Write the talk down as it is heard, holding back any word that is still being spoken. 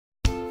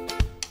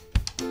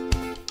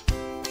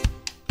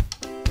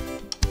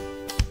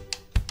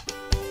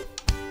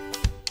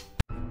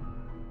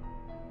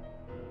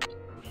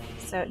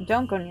so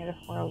don't go near the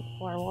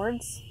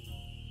floorboards.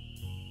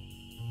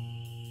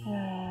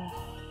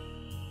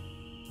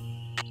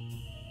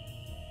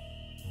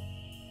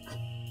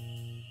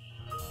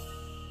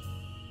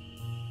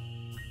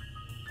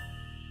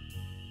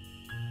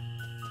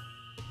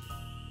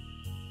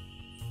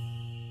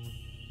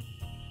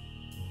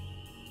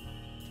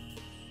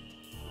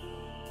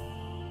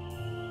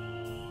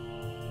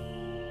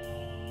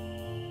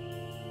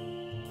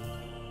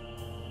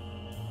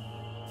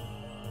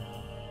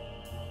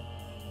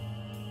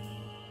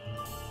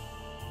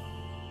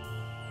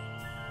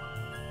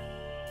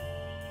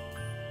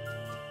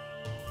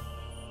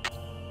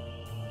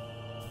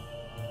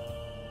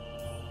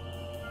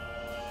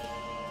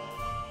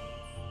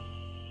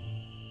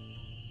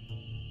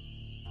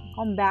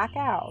 I'll back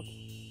out.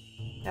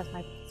 As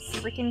my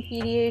freaking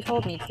PDA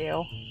told me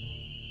to.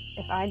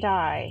 If I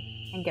die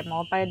and get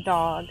mauled by a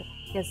dog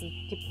because of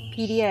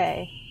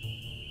PDA.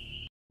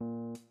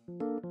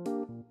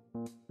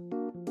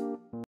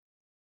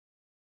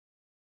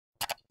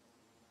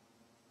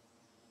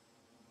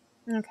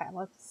 Okay,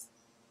 let's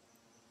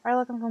try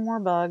looking for more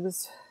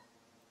bugs.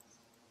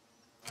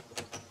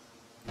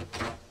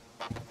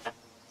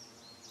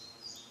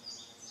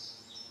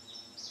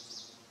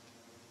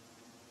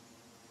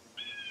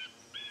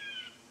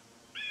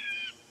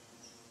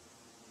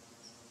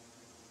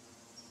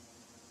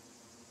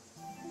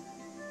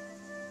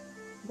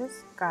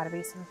 There's gotta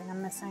be something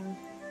I'm missing.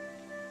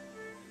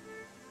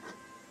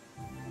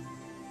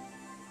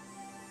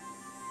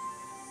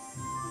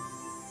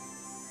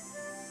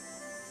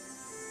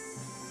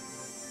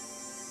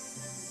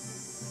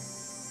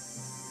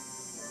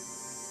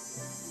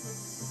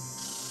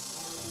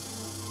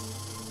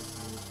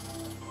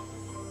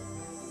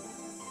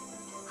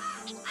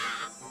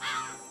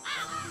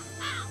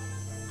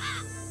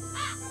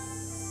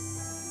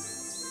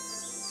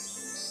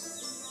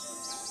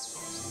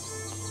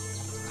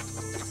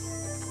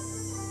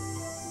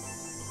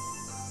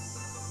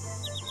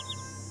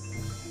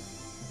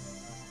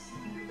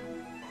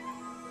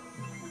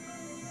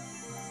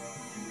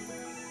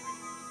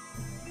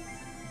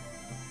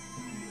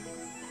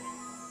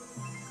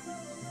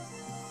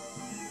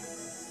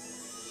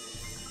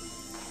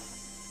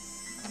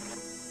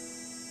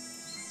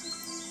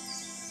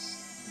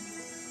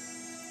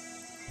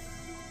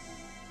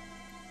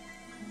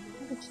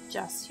 It's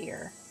just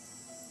here.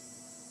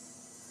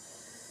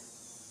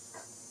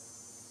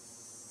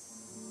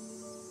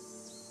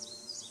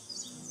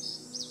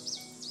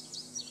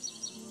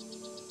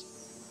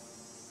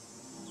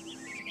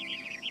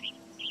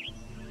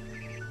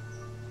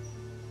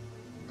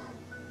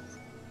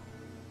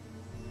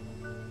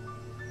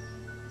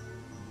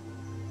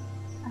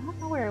 I don't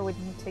know where I would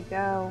need to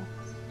go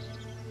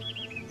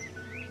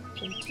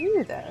to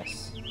do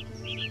this.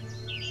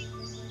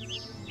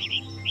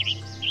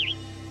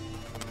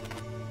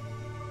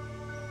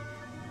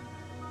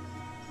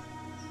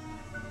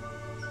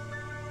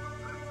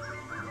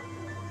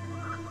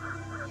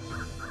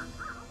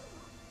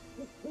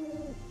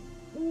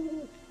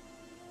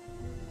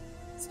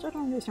 Still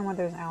don't understand why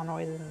there's owl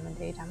noises in the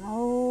daytime.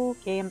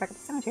 Okay, I'm back at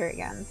the cemetery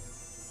again.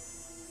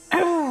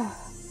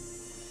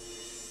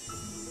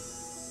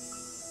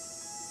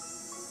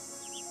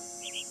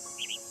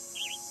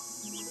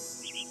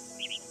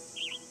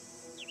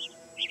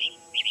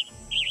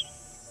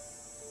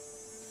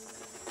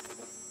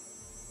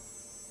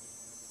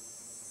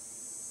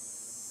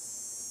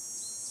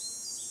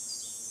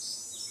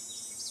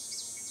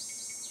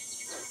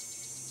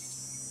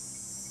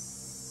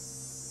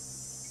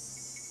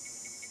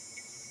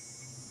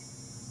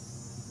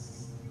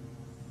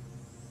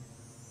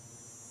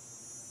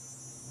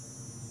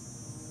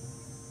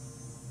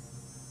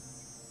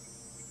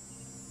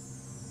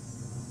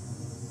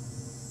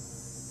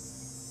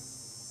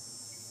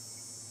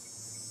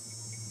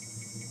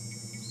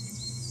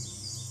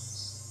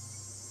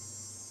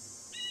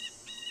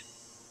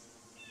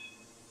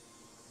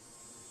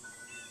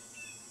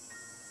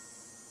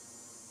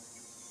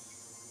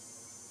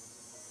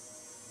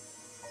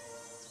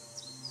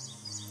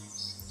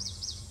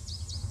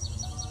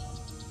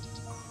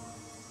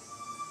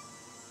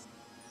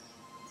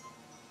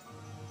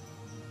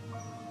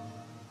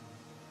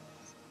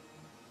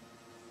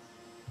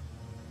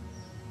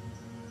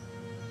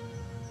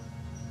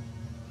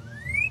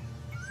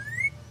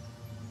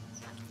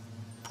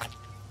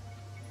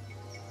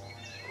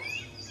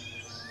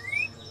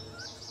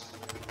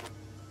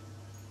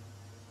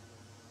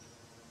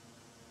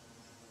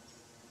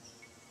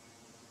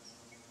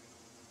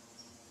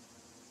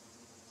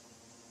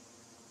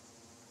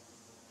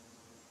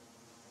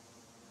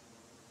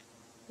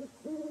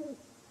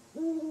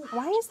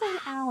 Why is there an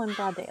owl in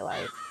broad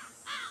daylight?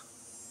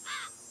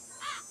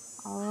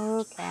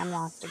 Okay, I'm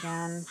lost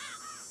again.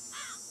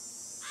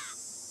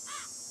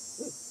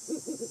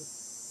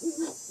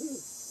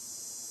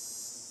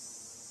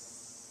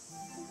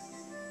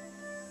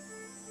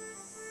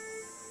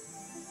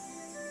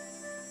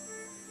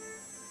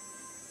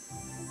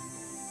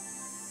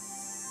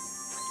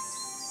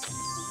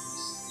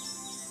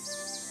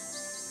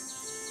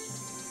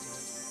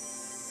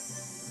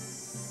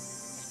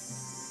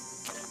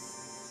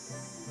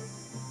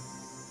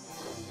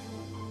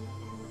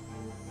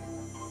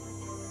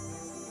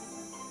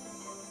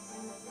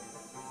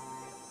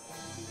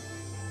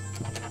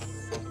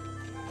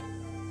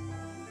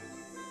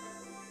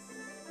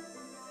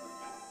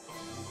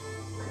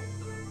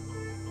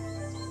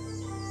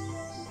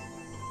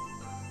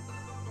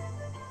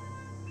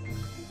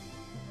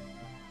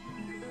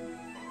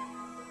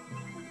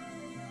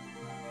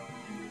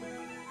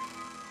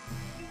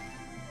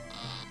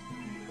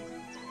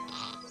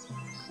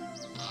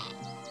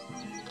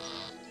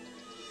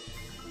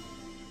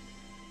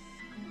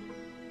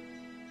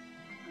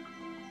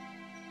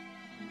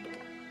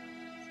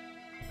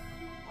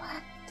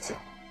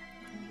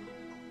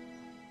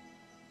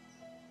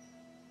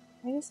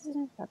 this is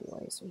in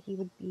February, so he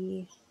would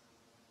be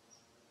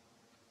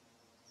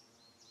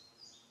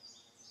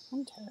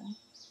winter.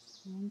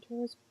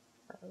 Winter is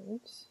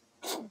birds.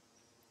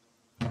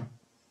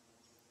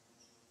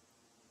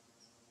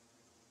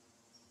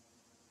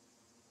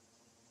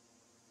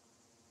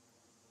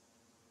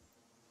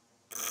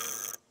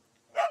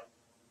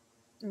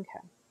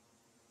 Okay.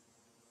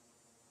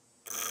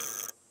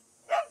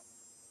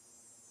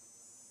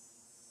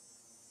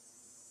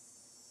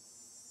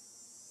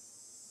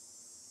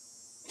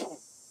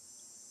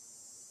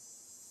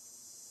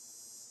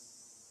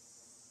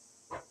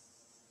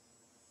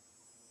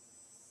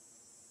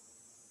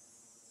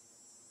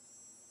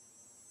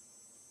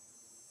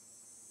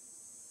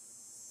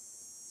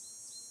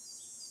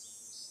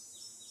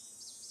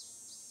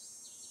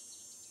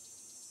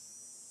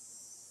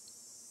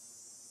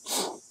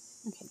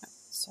 Okay, no.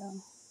 So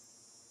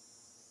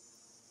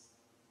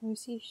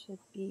Lucy should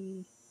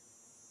be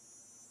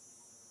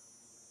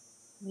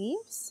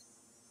leaves?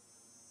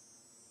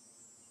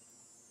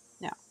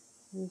 No.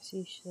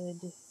 Lucy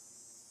should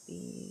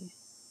be...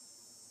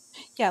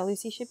 Yeah,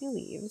 Lucy should be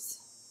leaves.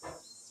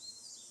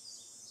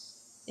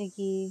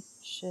 Iggy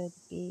should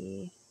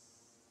be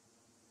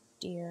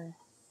deer.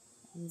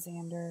 And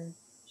Xander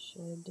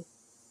should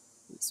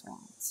be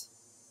swans.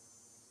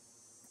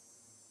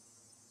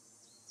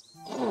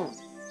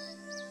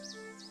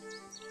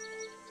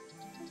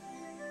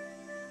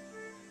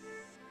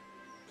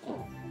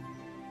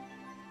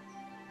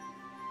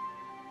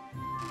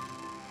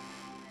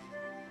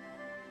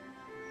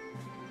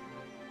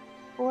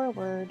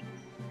 Forward.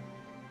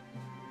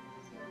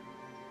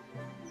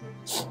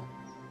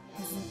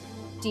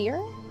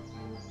 Deer?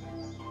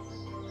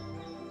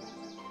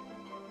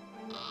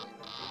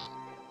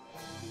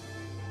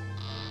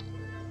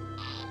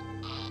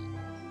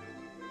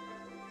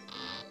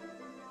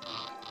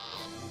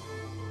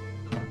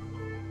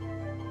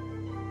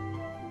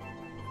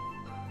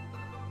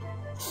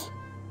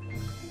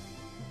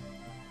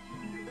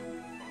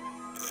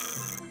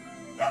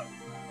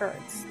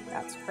 Birds.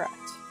 That's correct.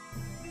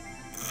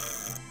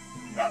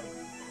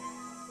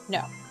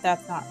 No,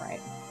 that's not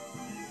right.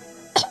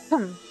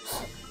 So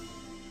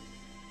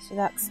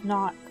that's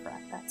not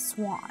correct. That's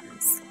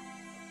swans.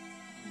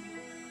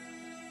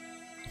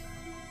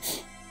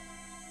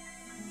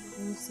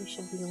 Lucy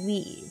should be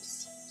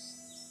leaves.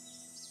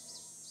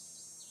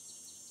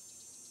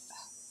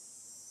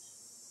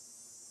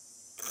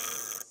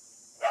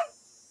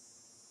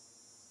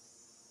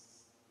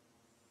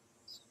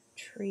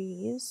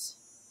 Trees.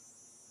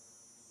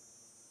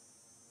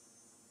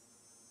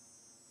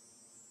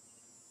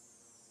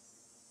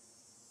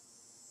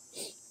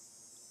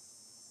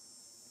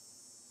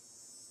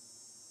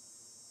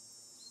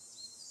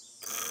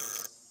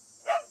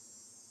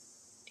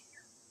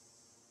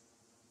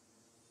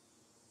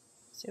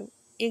 So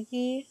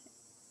Iggy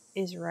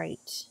is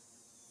right.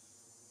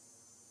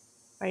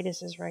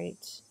 Vitus is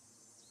right.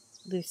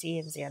 Lucy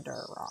and Xander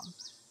are wrong.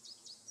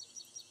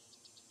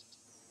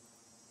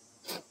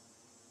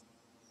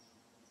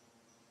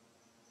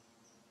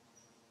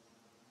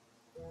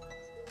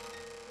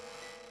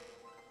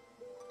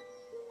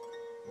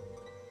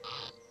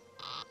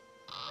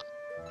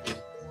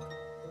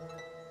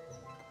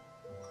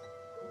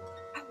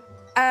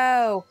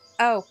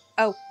 Oh.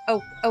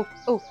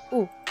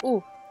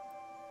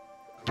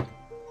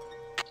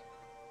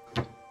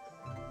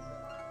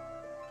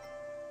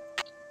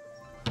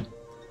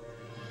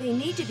 They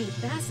need to be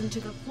fastened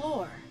to the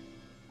floor.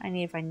 I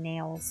need to find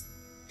nails.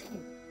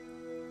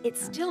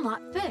 It's still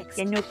not fixed.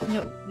 Yeah, no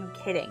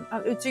kidding.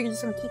 Oh, so you're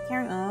just gonna keep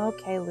carrying? Oh,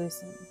 okay,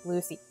 Lucy,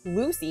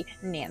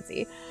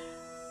 Nancy.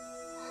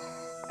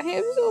 I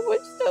have so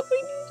much stuff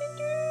I need to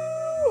do.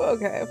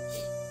 Okay.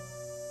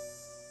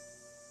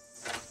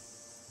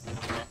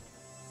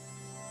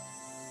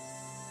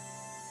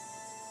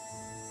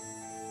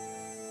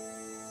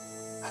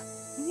 I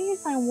need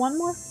to find one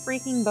more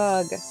freaking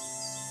bug.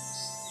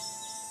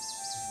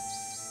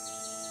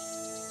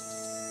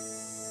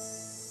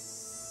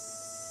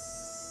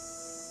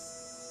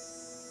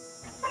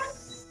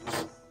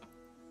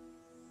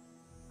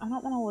 I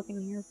don't want to look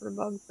in here for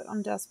bugs, but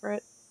I'm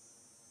desperate.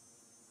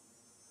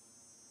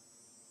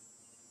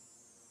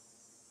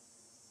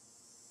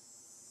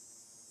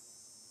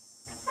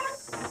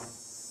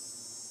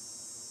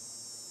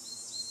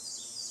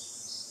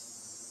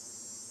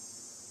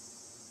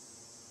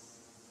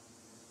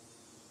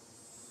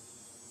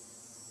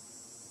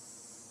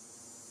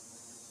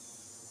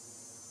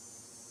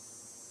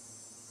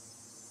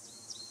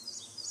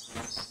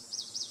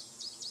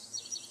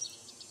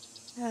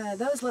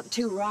 Those look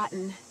too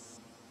rotten.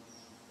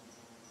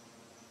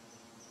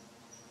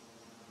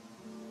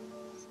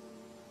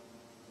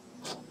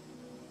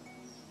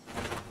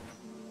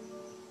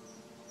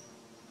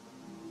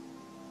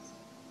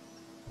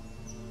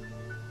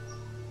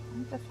 I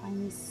have to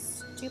find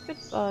these stupid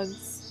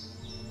bugs.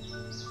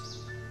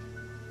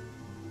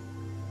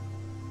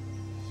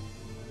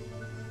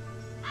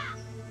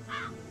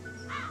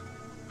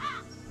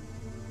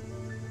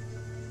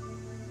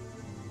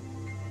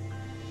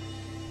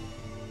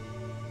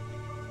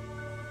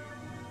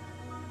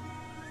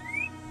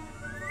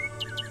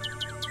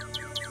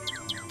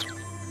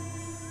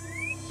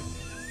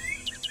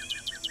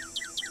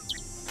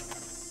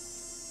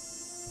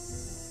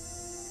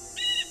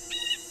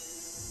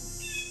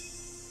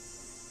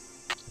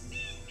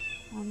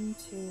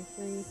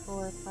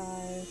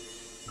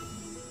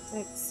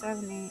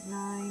 7, 8,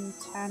 9,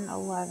 10,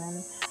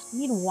 11. I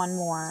need one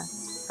more.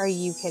 Are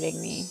you kidding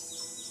me?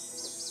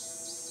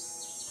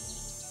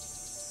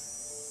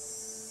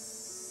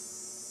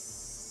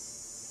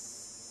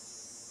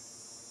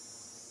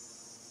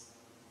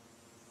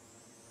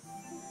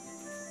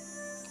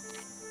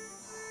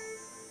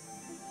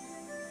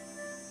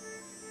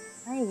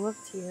 I already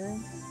looked here.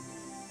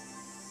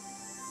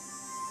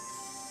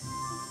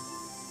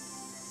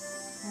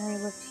 I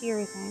already looked here,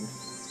 I think.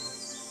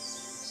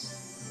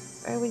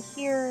 I would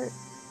hear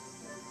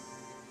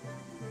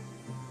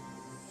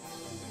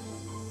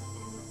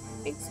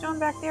big stone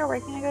back there. Why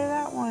can't I go to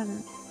that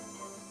one?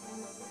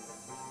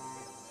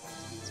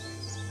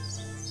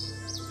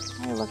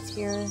 I looked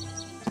here.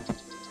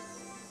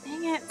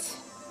 Dang it.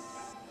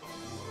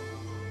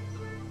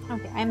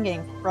 Okay, I'm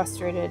getting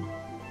frustrated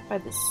by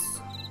this.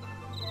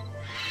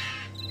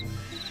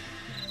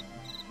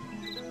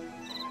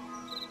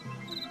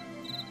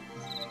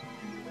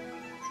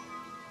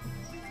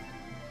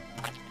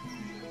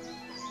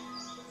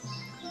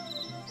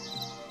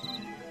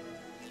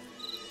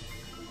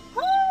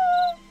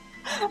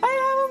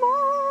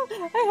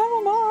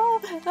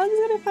 I'm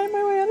gonna find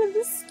my way out of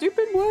this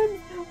stupid woods.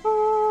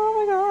 Oh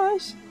my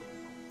gosh.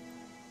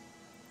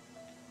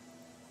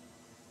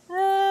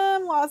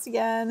 I'm lost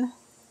again.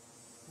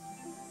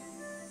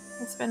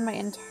 I spend my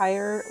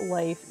entire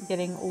life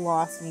getting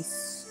lost in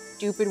these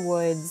stupid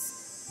woods.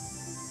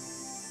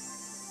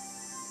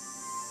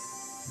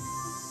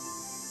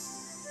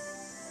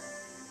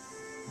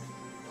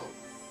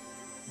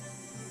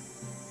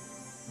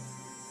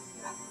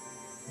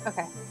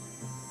 Okay.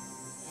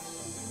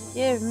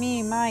 Give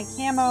me my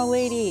camo,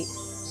 lady.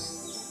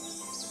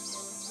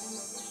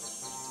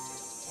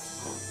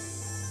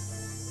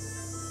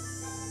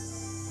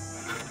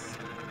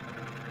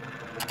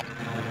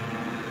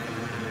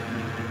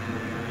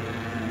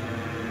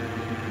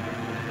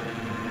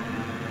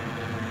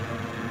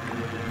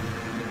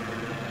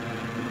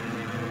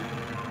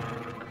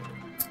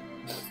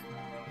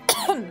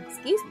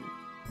 Excuse me.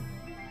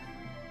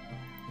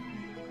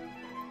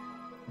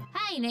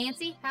 Hey,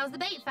 Nancy, how's the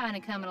bait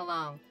finding coming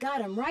along? Got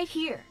him right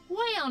here.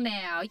 Well,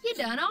 now, you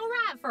done all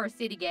right for a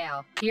city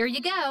gal. Here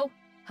you go.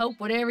 Hope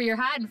whatever you're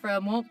hiding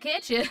from won't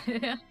catch you.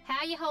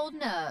 How you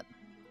holding up?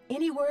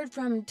 Any word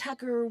from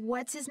Tucker,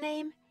 what's his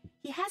name?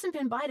 He hasn't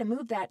been by to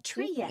move that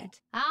tree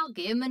yet. I'll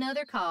give him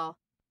another call.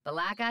 But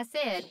like I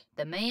said,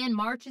 the man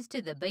marches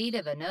to the beat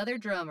of another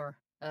drummer.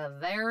 A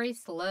very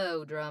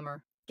slow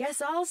drummer.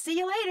 Guess I'll see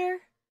you later.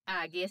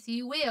 I guess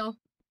you will.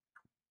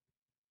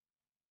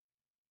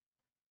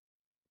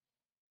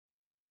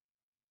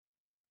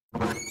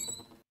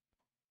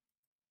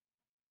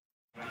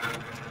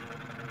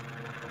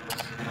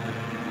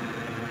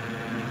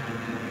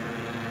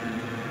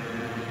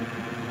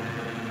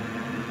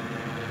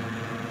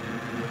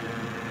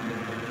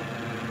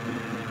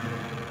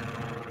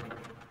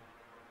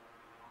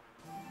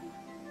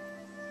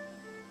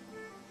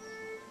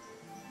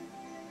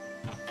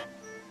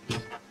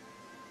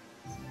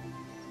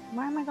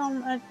 Why am I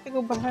going to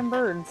go behind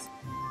birds?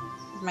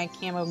 With my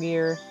camo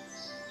gear.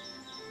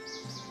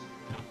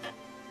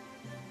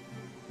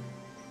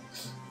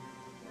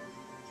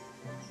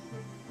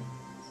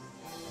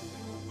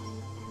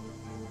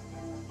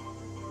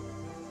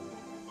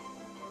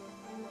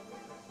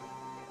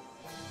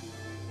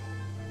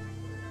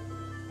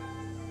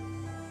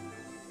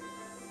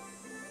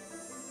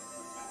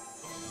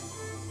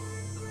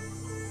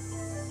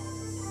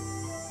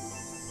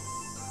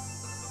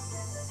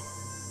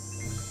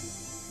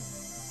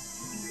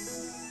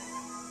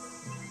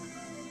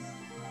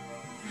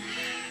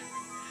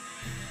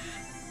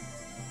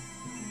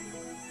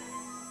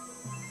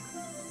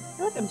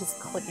 I feel like I'm just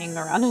clicking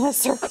around in a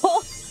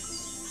circle.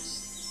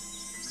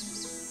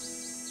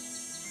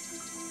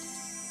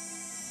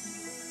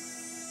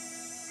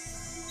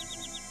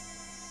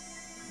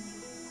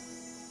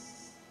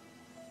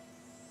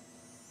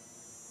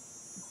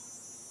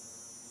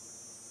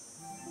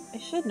 I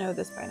should know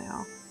this by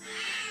now.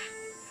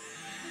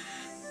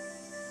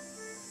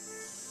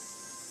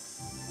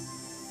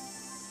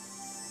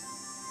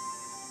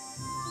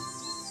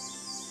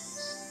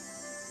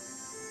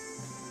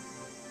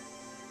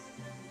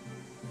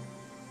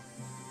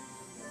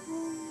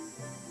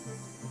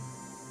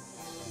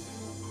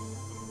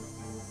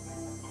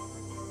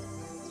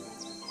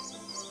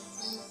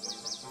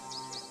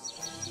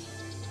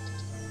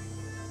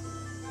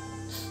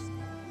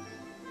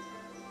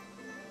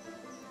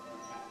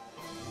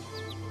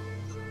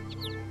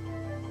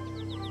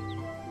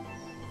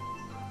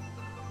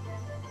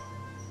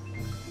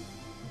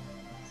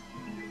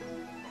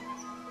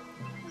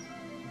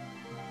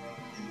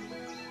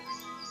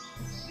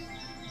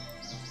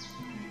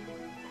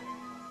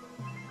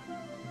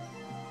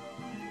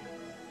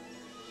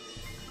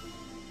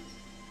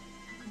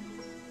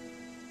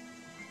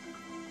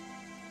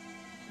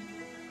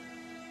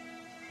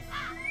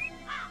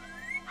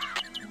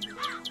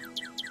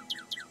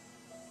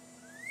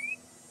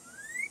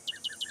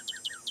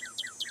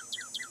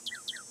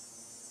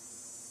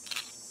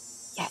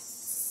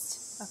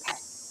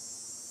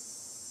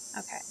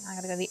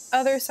 go the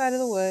other side of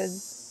the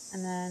woods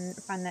and then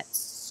find that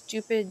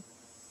stupid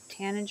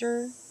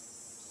tanager.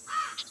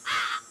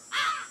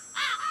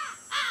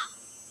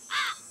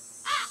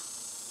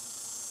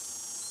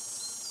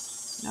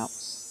 Nope.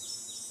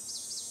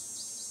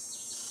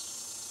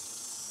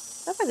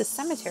 He's up by the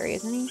cemetery,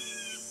 isn't he?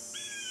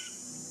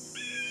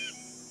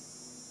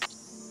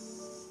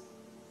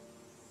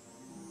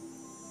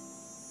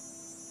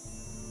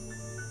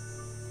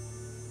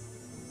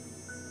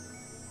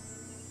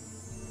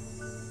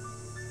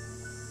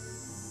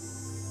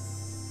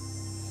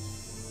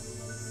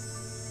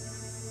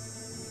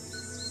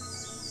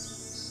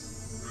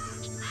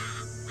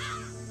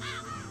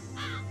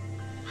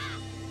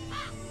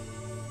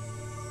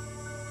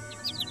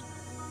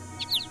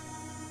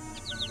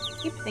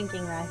 I keep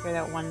thinking that I hear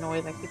that one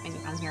noise. I keep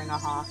thinking I'm hearing a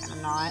hawk, and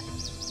I'm not.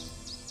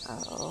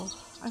 Oh,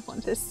 I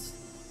want this.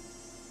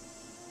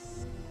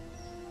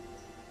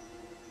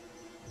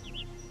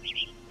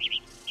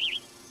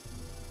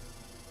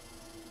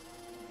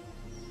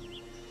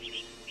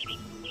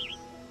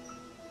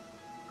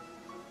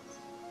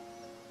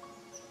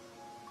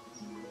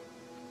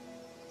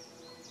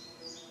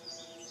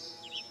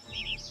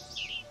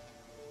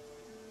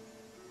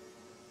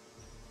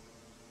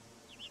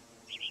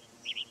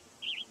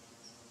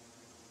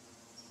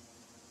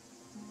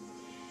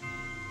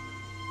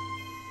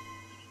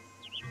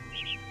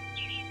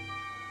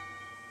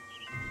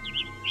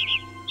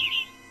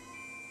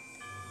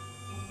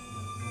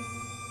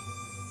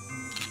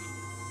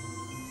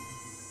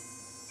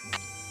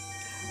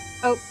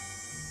 Oh,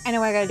 I know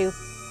what I gotta do.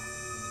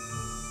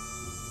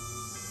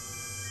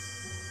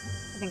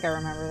 I think I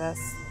remember this.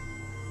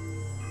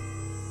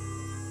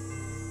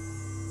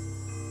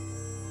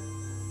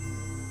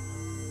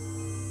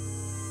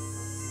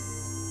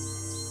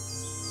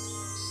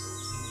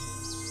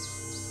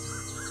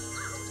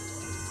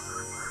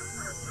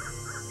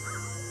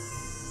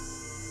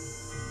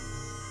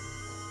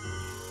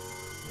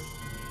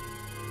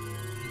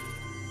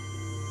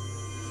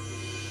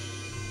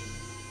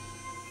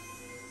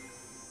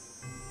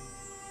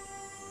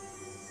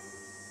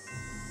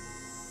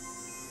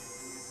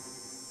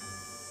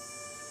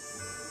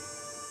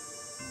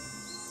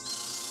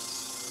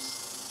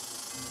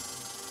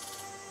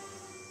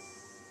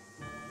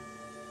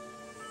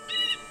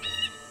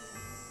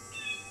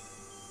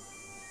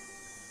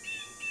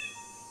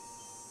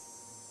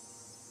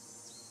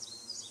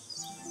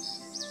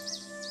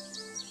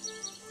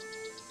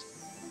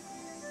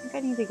 I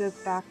need to go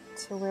back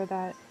to where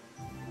that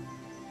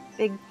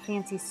big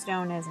fancy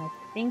stone is, and I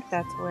think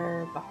that's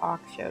where the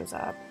hawk shows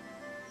up.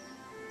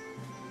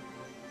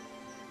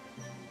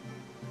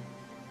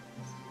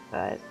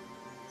 But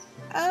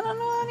I don't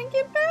know how to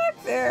get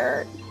back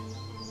there.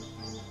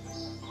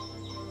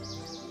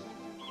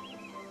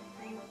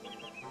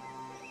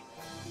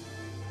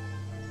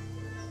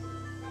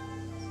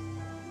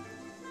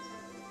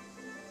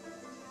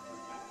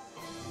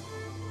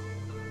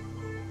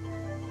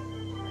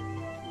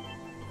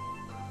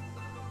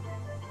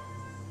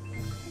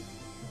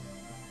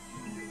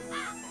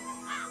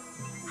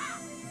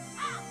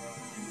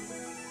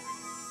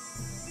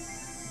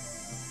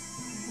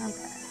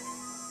 Okay.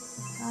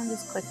 So I'm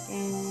just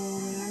clicking.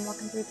 I'm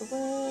walking through the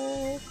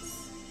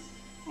woods.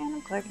 And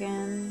I'm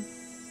clicking.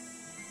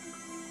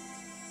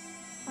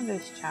 One of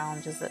those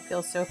challenges that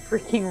feels so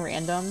freaking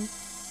random.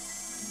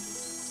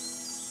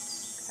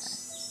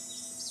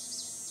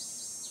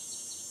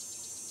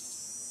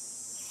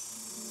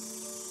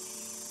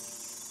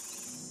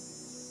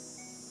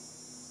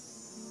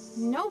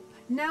 Okay. Nope,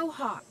 no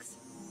hawks.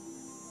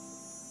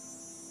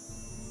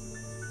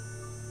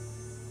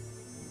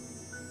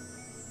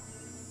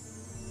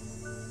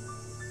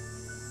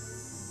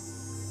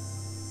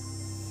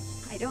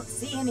 I don't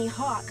see any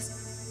hawks.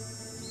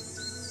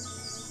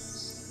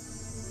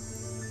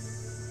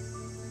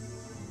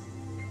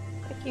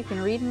 Like you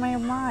can read my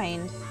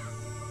mind.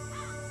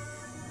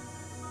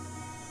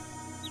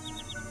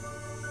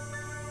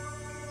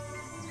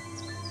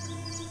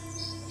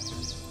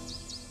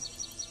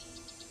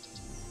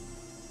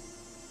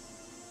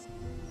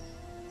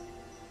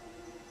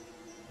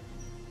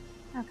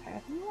 Okay, I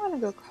think I want to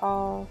go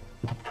call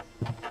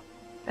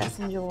Bess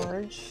and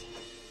George.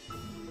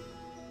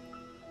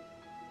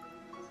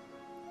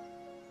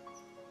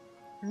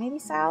 Maybe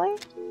Sally?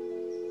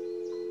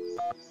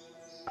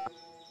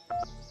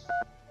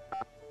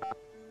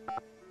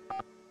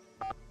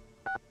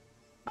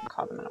 I'll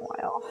call them in a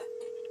while.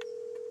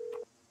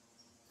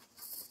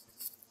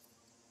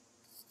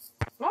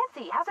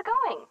 Nancy, how's it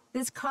going?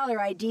 This caller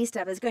ID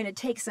stuff is going to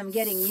take some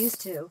getting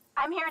used to.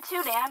 I'm here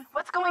too, Nan.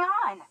 What's going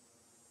on?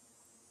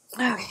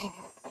 Okay.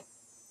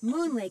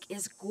 Moon Lake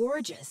is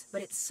gorgeous,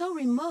 but it's so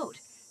remote.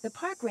 The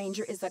park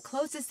ranger is the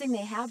closest thing they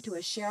have to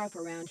a sheriff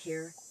around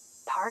here.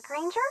 Park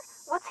ranger?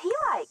 What's he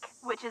like?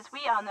 Which, as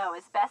we all know,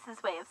 is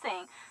Bess's way of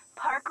saying,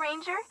 park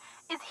ranger?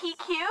 Is he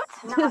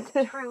cute? Not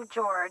true,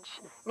 George.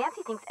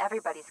 Nancy thinks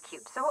everybody's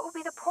cute, so what will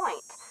be the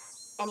point?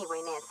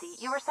 Anyway,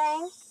 Nancy, you were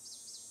saying?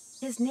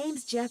 His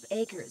name's Jeff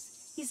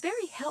Akers. He's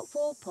very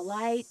helpful,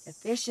 polite,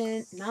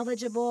 efficient,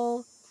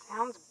 knowledgeable.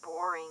 Sounds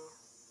boring.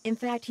 In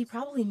fact, he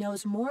probably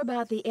knows more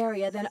about the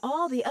area than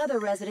all the other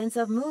residents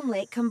of Moon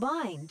Lake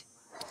combined.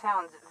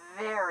 Sounds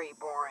very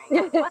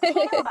boring. What's he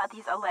know about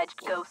these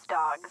alleged ghost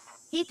dogs?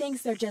 He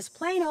thinks they're just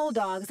plain old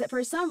dogs that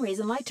for some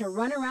reason like to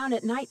run around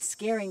at night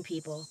scaring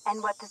people.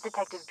 And what does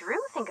Detective Drew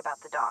think about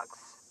the dogs?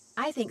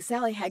 I think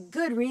Sally had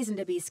good reason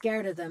to be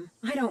scared of them.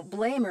 I don't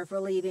blame her for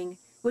leaving,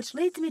 which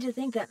leads me to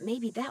think that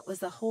maybe that was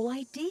the whole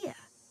idea.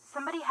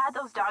 Somebody had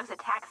those dogs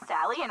attack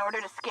Sally in order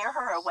to scare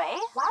her away?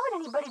 Why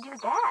would anybody do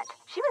that?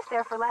 She was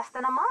there for less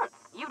than a month.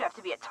 You'd have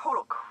to be a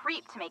total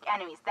creep to make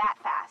enemies that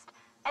fast.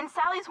 And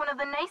Sally's one of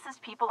the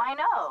nicest people I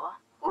know.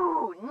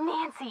 Ooh,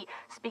 Nancy!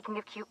 Speaking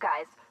of cute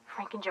guys,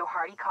 Frank and Joe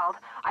Hardy called.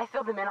 I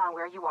filled them in on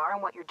where you are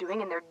and what you're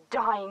doing, and they're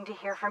dying to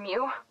hear from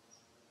you.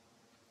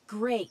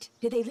 Great.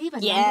 Did they leave a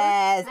number?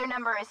 Yes. Their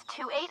number is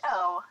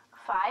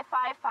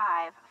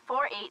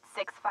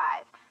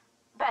 280-555-4865.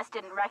 Bess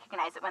didn't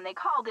recognize it when they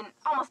called and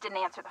almost didn't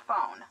answer the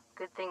phone.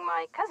 Good thing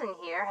my cousin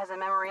here has a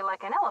memory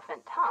like an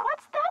elephant, huh?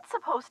 What's that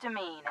supposed to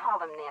mean? Call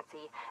them,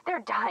 Nancy. They're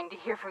dying to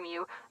hear from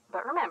you.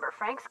 But remember,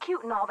 Frank's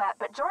cute and all that,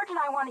 but George and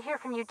I want to hear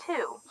from you,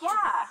 too.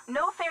 Yeah,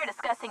 no fair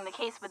discussing the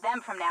case with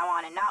them from now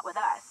on and not with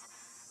us.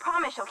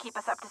 Promise you'll keep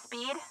us up to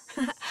speed?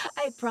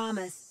 I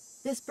promise.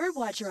 This bird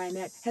watcher I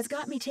met has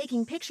got me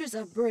taking pictures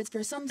of birds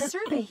for some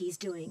survey he's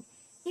doing.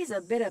 He's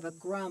a bit of a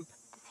grump.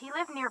 Does he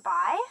live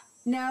nearby?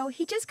 No,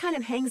 he just kind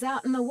of hangs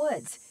out in the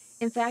woods.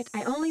 In fact,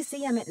 I only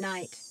see him at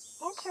night.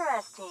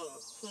 Interesting.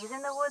 He's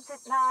in the woods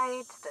at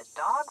night. The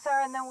dogs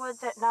are in the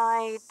woods at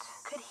night.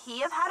 Could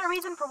he have had a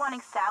reason for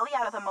wanting Sally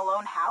out of the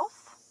Malone house?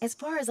 As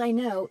far as I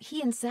know,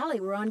 he and Sally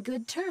were on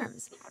good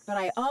terms. But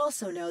I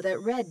also know that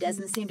Red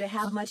doesn't seem to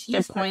have much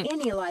use for point.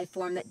 any life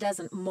form that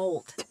doesn't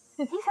molt.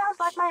 He sounds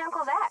like my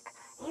Uncle Zach.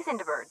 He's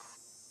into birds.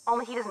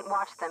 Only he doesn't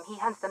watch them. He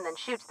hunts them, then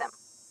shoots them.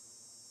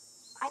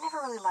 I never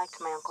really liked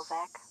my Uncle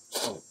Zach.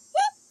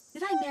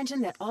 Did I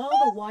mention that all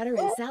the water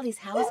in Sally's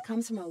house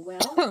comes from a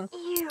well?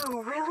 Ew,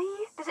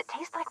 really? Does it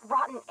taste like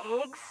rotten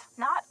eggs?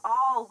 Not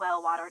all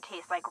well water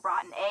tastes like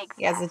rotten eggs.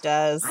 Yes, Beth. it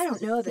does. I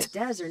don't know if it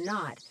does or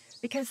not.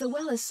 Because the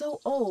well is so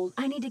old,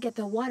 I need to get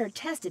the water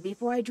tested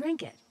before I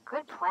drink it.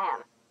 Good plan.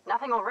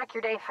 Nothing will wreck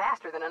your day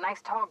faster than a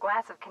nice tall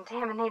glass of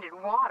contaminated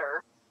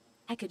water.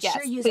 I could Yes,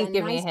 sure use please a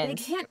give me a nice big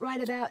hint. hint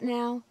right about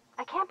now.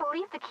 I can't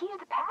believe the key to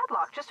the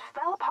padlock just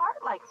fell apart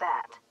like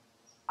that.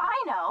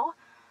 I know.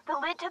 The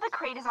lid to the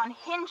crate is on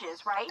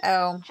hinges, right?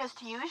 Oh,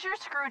 Just use your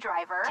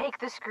screwdriver Take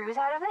the screws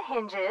out of the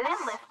hinges.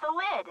 and lift the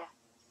lid.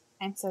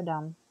 I'm so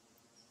dumb.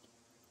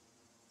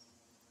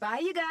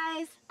 Bye, you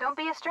guys. Don't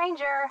be a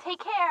stranger. Take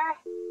care.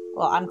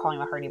 Well, I'm calling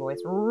the Hardy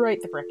Boys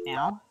right the frick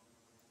now.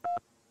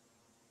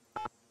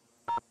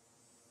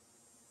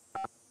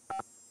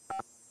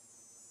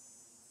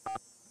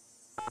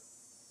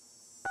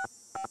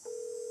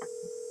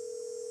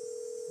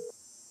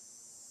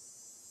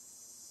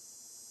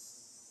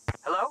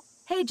 Hello?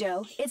 Hey,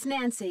 Joe. It's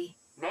Nancy.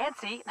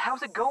 Nancy,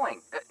 how's it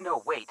going?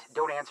 No, wait,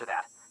 don't answer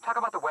that. Talk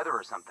about the weather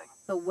or something.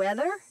 The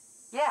weather?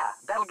 Yeah,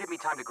 that'll give me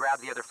time to grab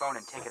the other phone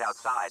and take it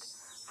outside.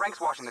 Frank's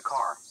washing the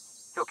car.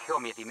 He'll kill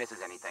me if he misses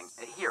anything.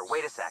 Here,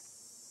 wait a sec.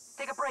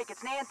 Take a break,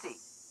 it's Nancy.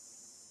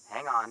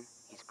 Hang on,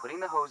 he's putting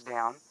the hose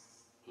down.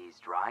 He's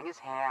drying his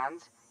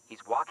hands.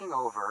 He's walking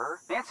over.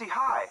 Nancy,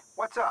 hi.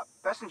 What's up?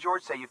 Bess and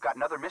George say you've got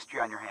another mystery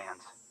on your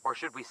hands. Or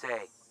should we say,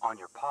 on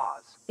your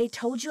paws. They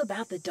told you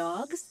about the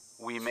dogs?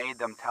 We made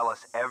them tell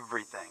us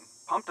everything.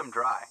 Pumped them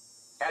dry.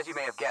 As you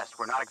may have guessed,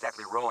 we're not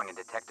exactly rolling in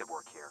detective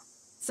work here.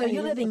 So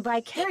you're living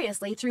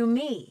vicariously through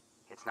me.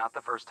 It's not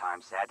the first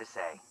time, sad to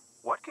say.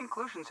 What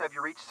conclusions have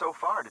you reached so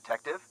far,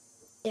 Detective?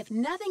 If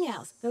nothing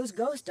else, those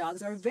ghost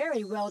dogs are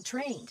very well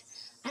trained.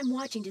 I'm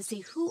watching to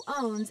see who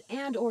owns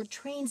and or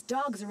trains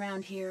dogs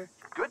around here.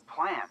 Good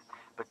plan.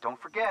 But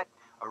don't forget,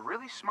 a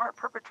really smart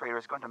perpetrator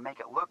is going to make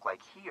it look like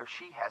he or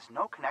she has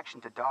no connection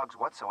to dogs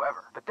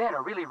whatsoever. But then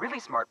a really, really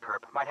smart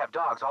perp might have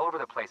dogs all over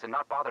the place and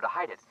not bother to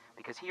hide it,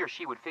 because he or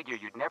she would figure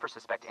you'd never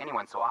suspect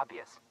anyone so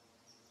obvious.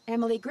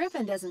 Emily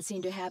Griffin doesn't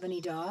seem to have any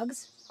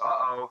dogs.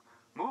 Uh-oh.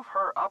 Move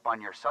her up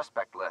on your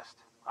suspect list.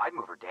 I'd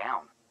move her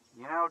down.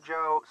 You know,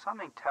 Joe,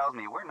 something tells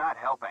me we're not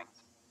helping.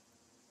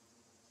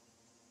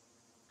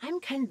 I'm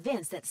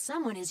convinced that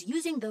someone is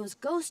using those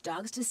ghost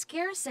dogs to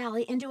scare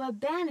Sally into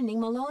abandoning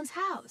Malone's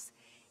house.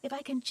 If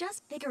I can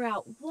just figure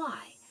out why,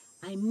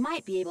 I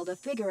might be able to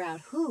figure out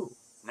who.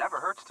 Never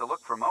hurts to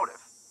look for motive.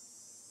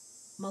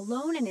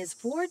 Malone and his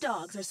 4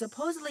 dogs are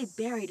supposedly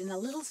buried in a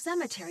little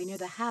cemetery near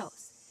the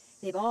house.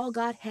 They've all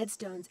got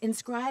headstones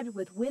inscribed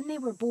with when they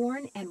were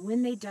born and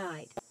when they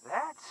died.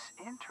 That's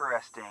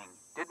interesting.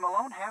 Did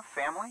Malone have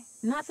family?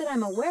 Not that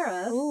I'm aware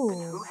of. Then Ooh.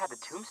 who had the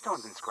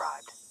tombstones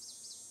inscribed?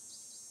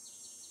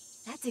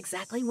 That's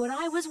exactly what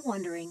I was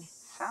wondering.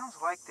 Sounds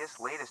like this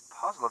latest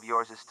puzzle of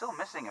yours is still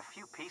missing a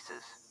few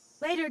pieces.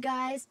 Later,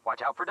 guys.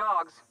 Watch out for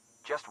dogs.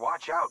 Just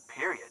watch out,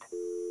 period.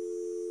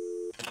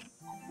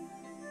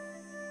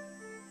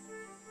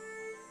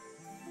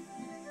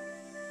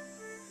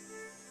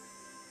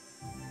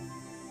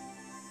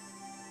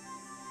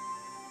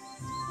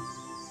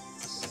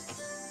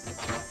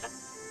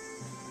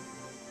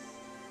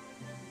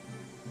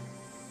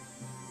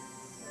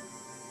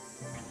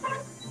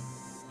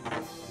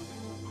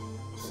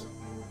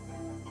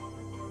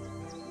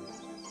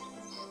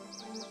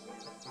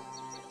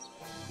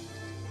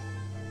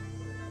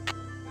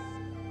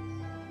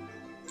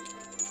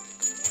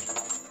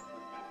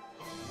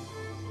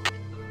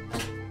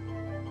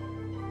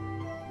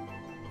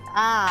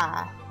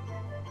 Ah.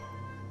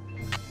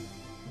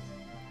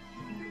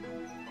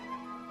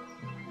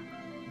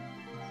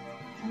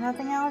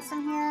 Nothing else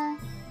in here?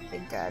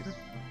 Okay, good.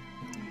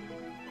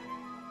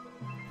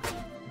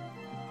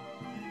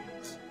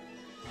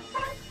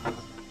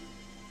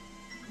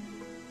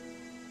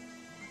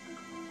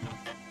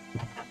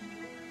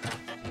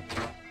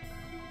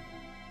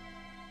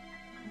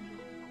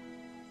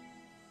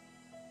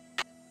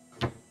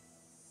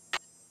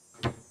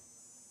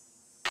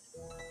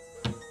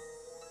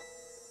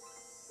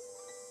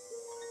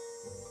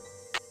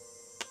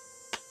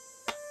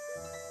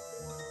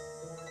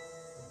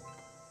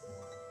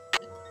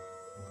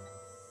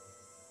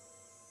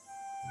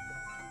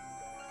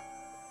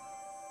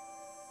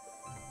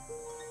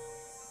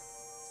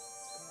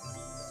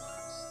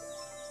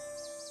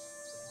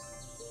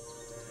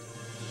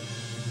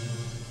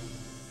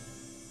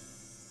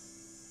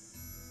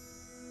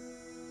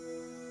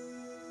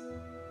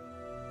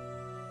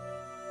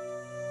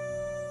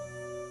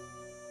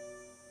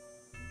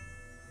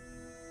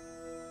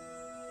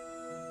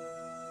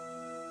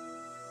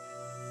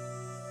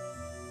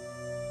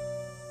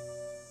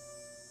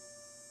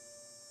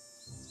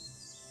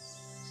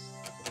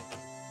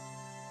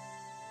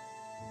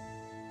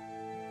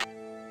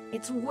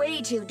 It's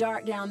way too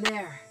dark down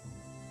there.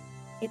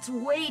 It's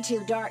way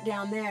too dark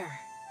down there.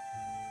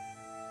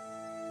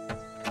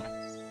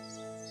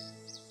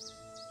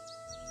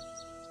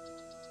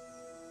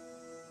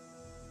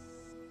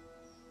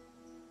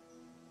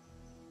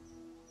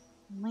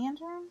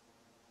 Lantern?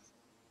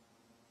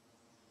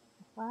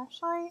 A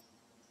flashlight?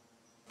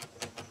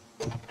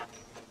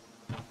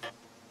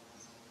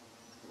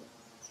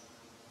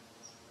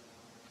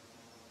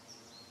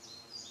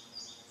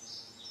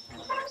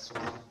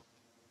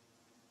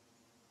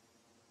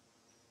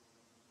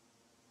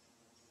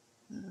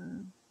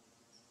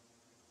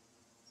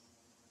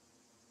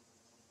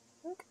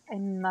 I think I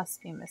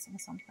must be missing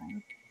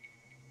something.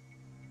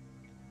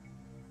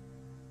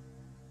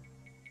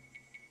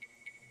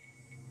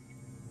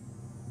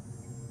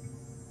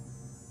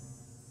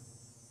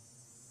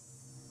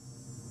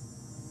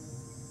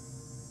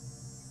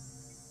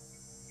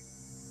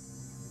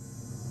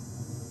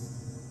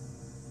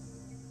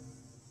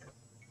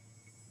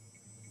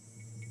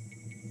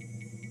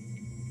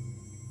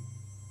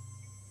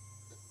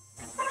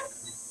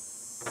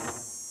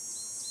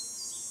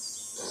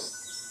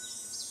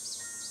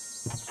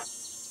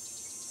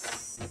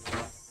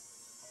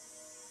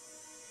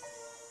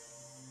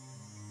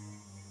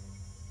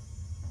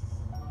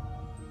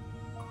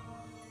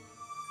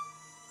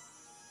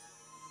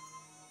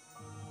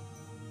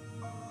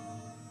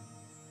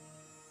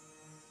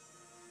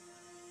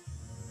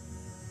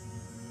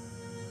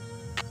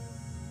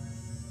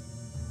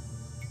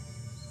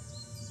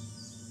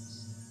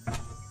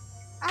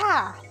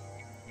 Ah!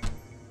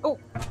 Oh!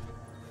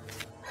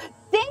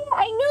 Dang it!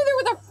 I knew there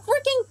was a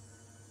freaking...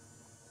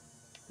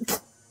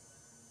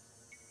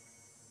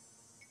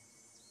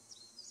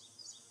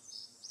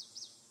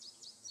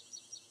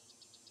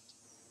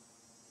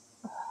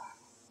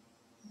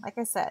 Like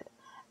I said,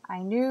 I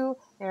knew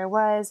there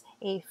was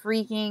a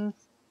freaking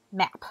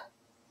map.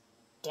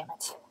 Damn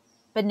it.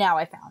 But now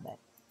I found it.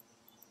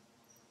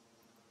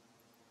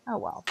 Oh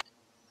well.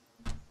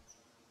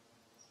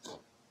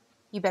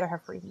 You better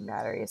have freaking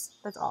batteries.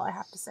 That's all I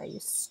have to say, you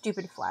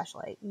stupid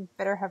flashlight. You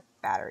better have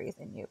batteries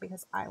in you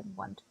because I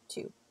want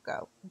to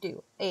go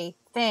do a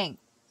thing.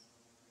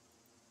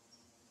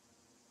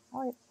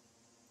 All right.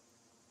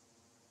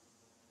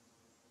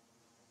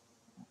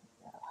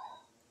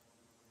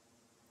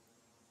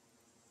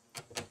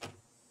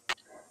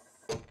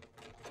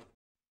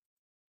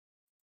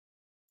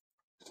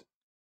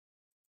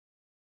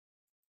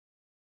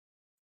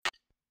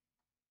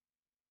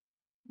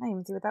 I didn't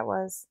even see what that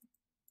was.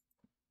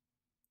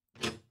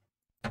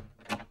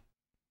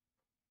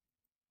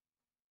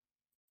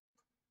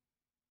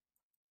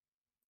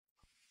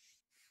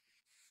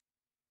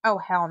 Oh,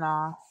 hell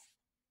no.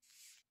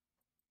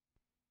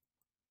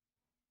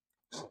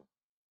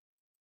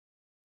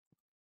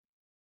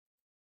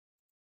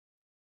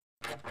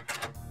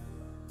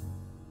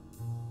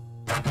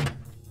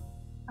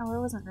 Oh, I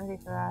wasn't ready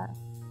for that.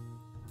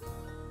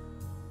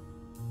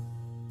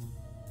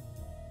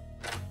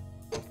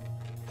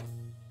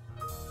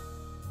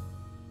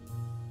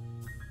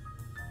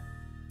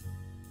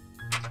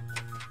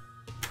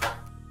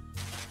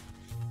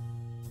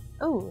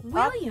 Oh,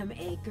 William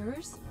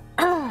Akers?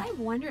 I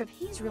wonder if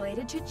he's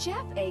related to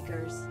Jeff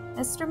Akers.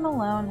 Mr.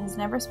 Malone has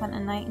never spent a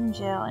night in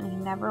jail, and he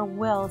never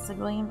will, said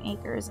William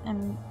Akers.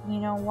 And you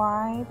know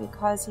why?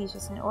 Because he's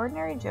just an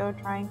ordinary Joe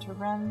trying to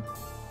run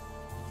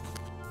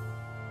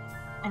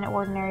an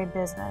ordinary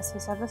business. He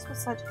said this with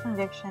such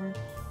conviction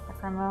that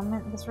for a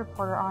moment this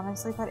reporter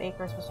honestly thought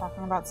Akers was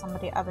talking about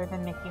somebody other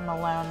than Mickey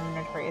Malone, a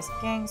notorious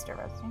gangster.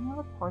 Resting on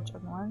the porch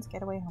of Malone's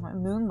getaway home at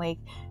Moon Lake,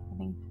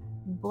 having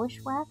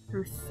bushwhacked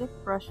through thick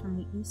brush from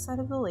the east side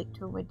of the lake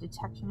to avoid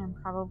detection and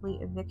probably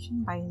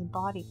eviction by his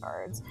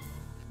bodyguards.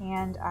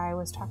 And I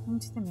was talking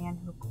to the man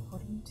who,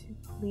 according to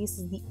police,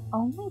 is the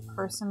only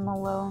person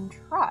Malone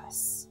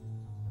trusts.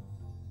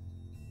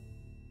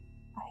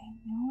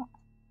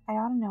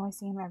 know, I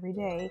see him every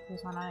day.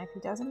 Akers went on. If he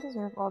doesn't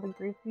deserve all the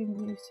grief you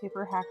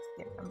newspaper hacks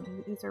give him,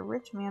 maybe he's a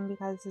rich man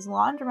because his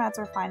laundromats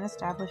are fine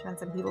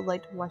establishments and people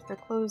like to wash their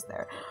clothes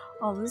there.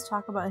 All this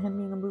talk about him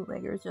being a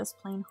bootlegger is just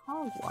plain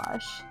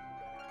hogwash.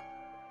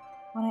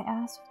 When I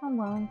asked if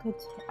Malone could...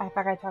 I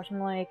thought I talked to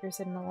Malone. Akers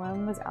said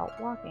Malone was out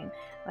walking.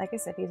 Like I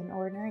said, he's an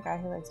ordinary guy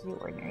who likes to do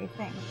ordinary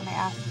things. When I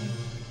asked him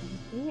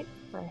to wait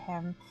for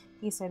him,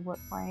 he said, "What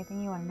for?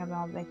 Anything you want to know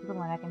about Mickey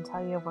Malone, I can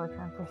tell you I've worked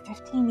for him for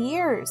 15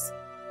 years.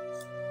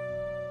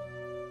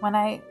 When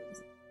I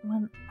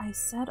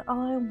said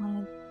all I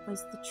wanted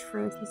was the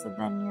truth, he said,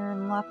 then you're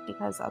in luck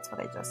because that's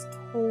what I just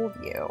told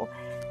you.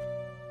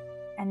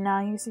 And now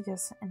I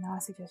suggest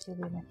you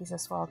leave him. He's a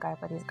swell guy,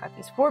 but he's got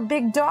these 4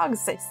 big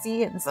dogs I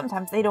see, and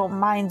sometimes they don't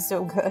mind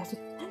so good."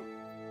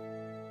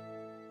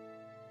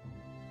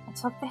 I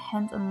took the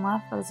hint and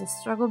left, but as I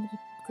struggled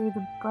through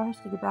the brush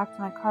to get back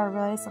to my car, I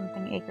realized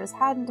something Akers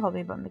hadn't told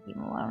me about Mickey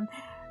Malone.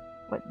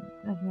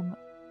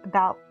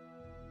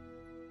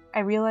 I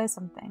realized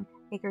something.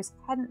 Akers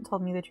hadn't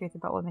told me the truth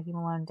about what Mickey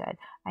Malone did.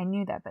 I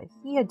knew that, but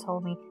he had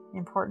told me an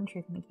important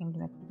truth when it came to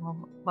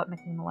what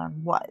Mickey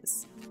Malone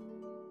was.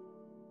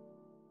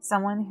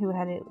 Someone who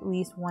had at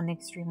least one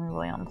extremely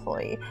loyal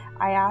employee.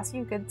 I ask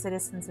you, good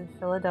citizens of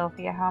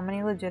Philadelphia, how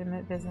many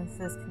legitimate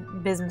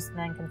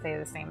businessmen can say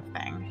the same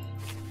thing?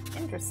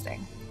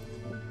 Interesting.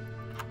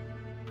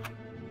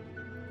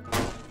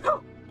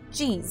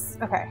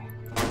 Jeez. Okay.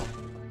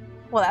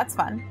 Well, that's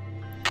fun.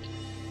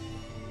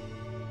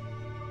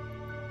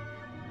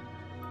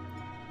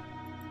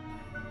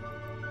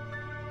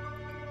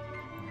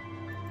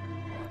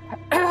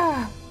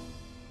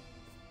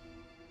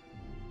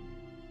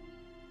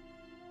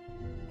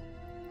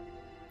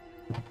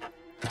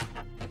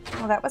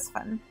 Well, that was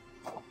fun.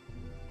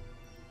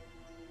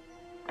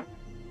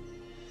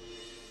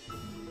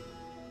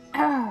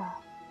 I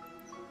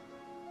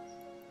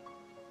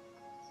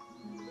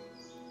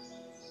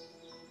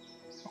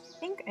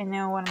think I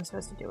know what I'm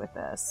supposed to do with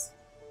this.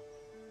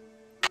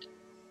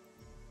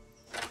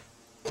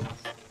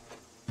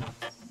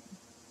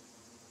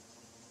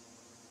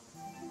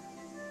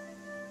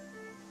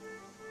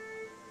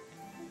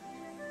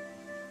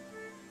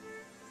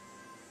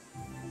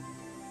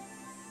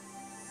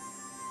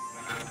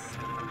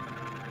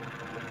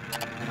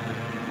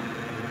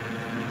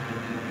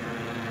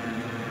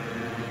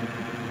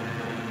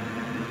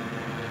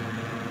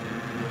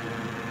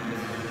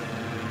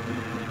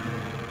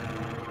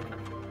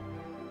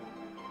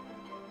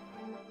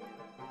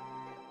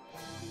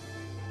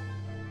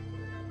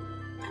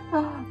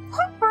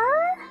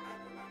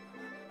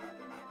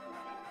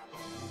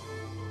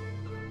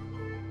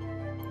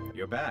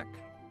 You're back.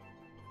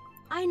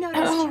 I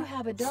noticed you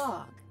have a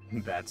dog.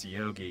 That's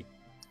Yogi.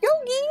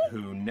 Yogi!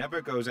 Who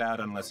never goes out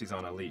unless he's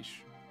on a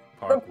leash.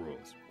 Park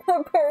rules.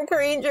 The park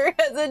ranger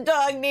has a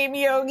dog named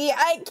Yogi.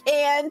 I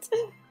can't.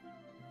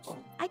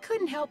 I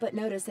couldn't help but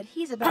notice that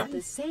he's about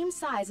the same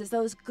size as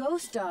those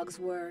ghost dogs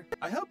were.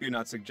 I hope you're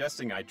not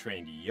suggesting I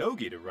trained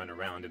Yogi to run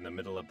around in the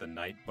middle of the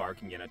night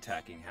barking and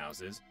attacking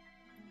houses.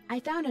 I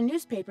found a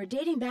newspaper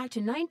dating back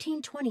to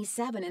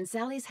 1927 in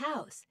Sally's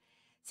house.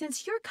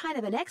 Since you're kind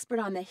of an expert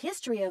on the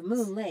history of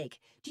Moon Lake,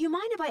 do you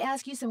mind if I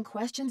ask you some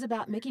questions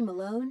about Mickey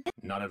Malone?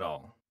 Not at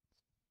all.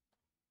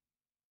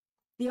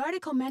 The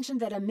article mentioned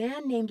that a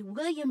man named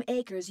William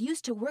Akers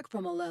used to work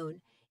for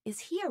Malone. Is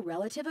he a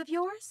relative of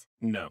yours?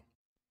 No.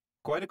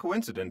 Quite a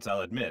coincidence,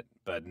 I'll admit,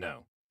 but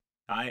no.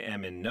 I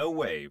am in no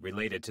way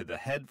related to the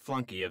head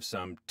flunky of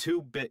some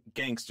 2-bit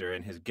gangster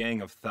and his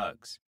gang of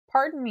thugs.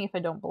 Pardon me if I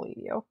don't believe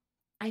you.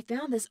 I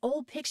found this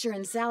old picture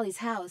in Sally's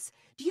house.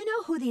 Do you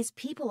know who these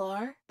people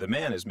are? The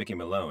man is Mickey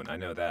Malone, I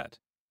know that.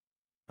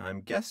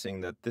 I'm guessing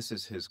that this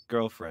is his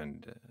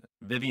girlfriend,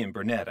 Vivian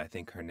Burnett, I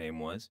think her name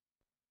was.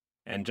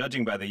 And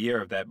judging by the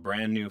year of that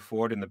brand new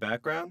Ford in the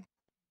background,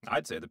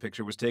 I'd say the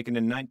picture was taken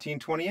in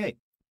 1928.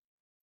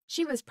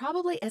 She was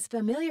probably as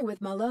familiar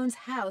with Malone's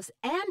house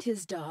and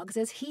his dogs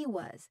as he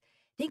was.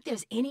 Think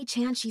there's any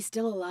chance she's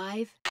still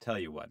alive? Tell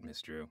you what, Miss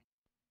Drew.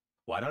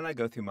 Why don't I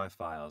go through my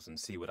files and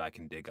see what I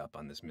can dig up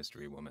on this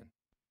mystery woman?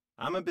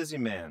 I'm a busy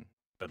man,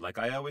 but like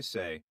I always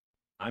say,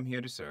 I'm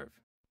here to serve.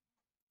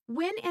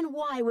 When and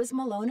why was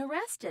Malone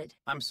arrested?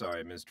 I'm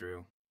sorry, Miss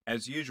Drew.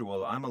 As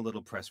usual, I'm a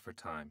little pressed for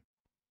time.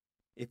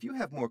 If you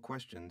have more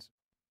questions,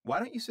 why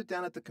don't you sit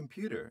down at the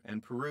computer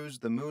and peruse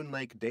the Moon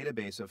Lake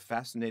database of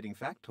fascinating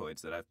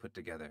factoids that I've put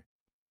together?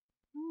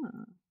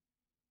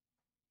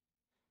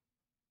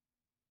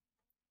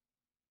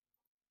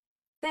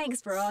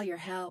 Thanks for all your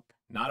help.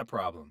 Not a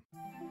problem.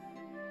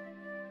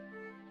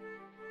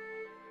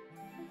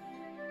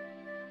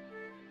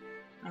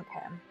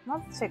 Okay,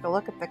 let's take a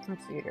look at the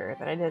computer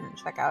that I didn't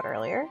check out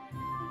earlier.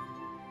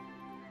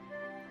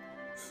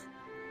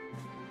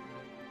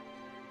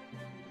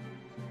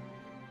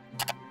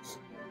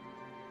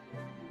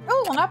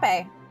 Oh,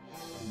 Lenape!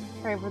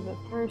 Try for the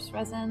first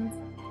residence.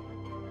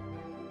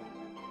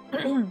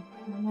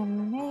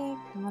 Lenape.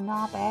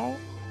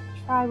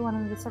 Tribe, one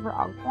of the several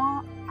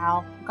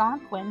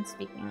Algonquin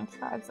speaking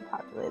tribes that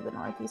populated the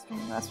northeastern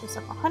U.S. for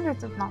several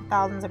hundreds, if not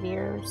thousands of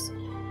years.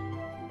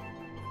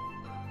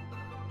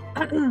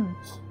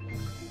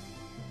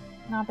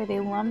 Nabe, they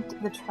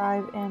lumped the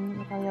tribe in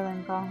with all the other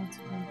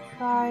Algonquin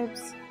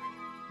tribes.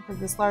 Because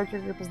this larger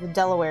group is the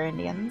Delaware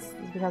Indians. This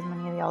is because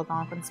many of the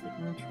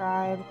Algonquin-speaking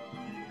tribe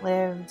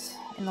lived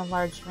in the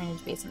large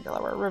drainage basin of the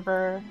Delaware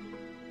River.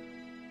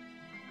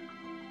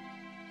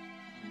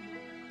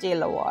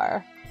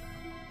 Delaware.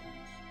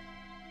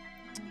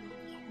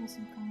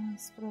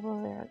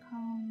 Hospitable, they are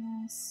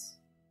colonists.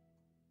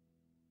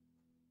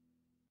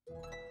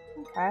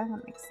 Okay,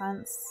 that makes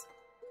sense.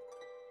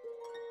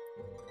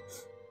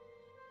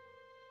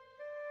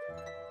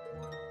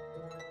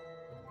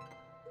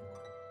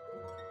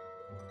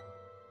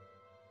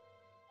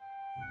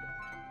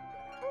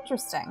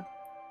 Interesting.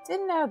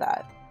 Didn't know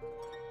that.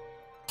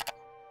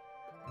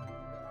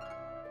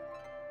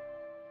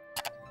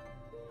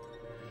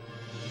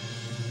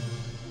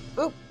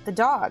 Oop, the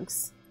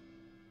dogs.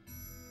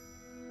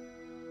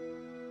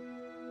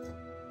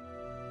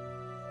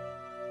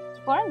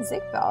 Florence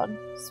Ziegfeld.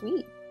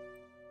 Sweet.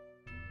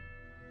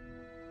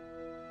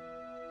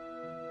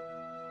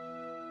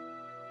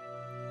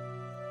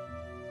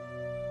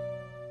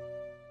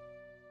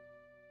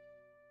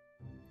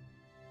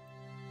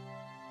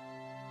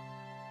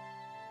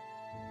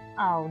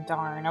 Oh,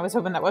 darn. I was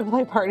hoping that would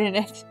play part in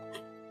it.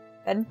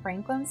 Ben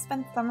Franklin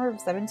spent summer of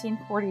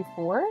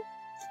 1744?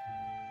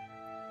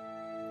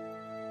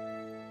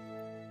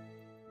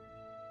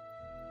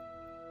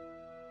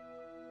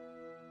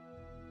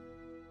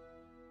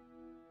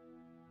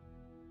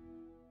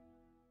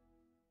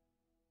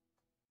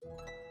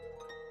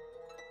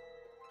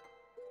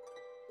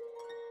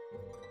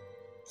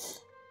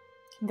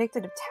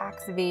 Convicted of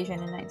tax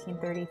evasion in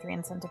 1933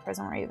 and sent to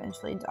prison where he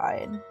eventually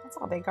died. That's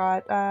all they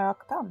got. Al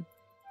Capone.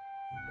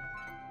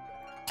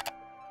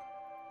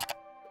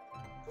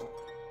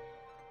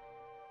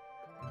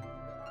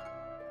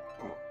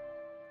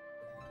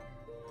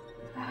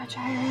 Ah,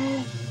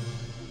 Jared.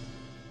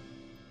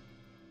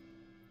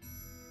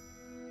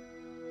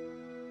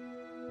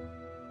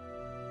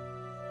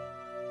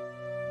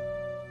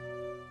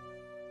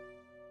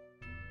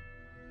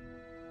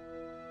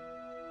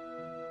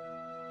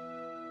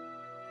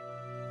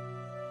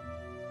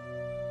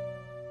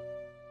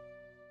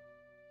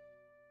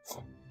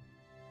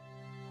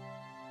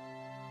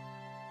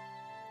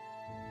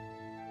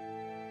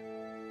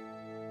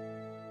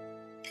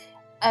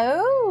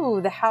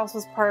 Oh, the house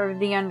was part of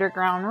the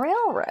Underground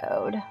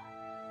Railroad.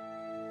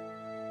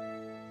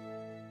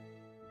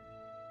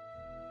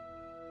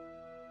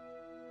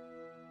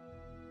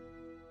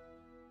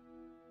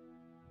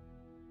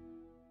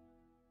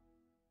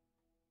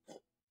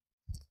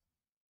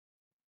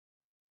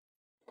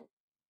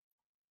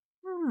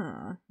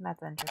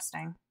 That's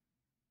interesting.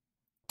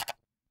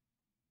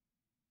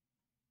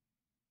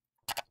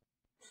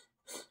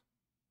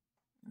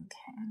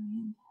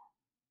 Okay.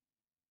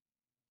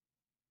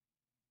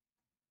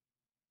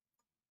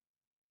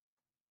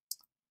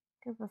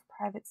 Group of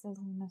private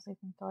citizens, mostly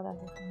from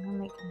Philadelphia, from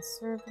Roommate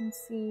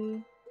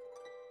Conservancy.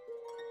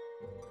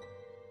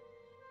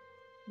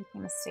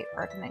 Became a state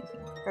park in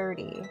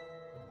 1930.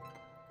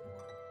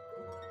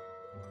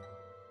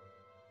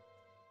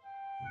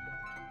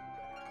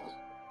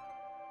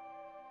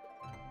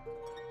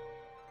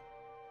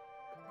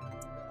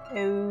 Oh.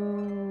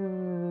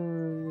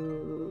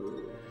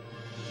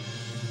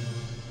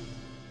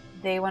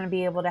 They want to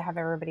be able to have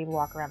everybody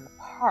walk around the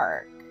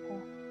park.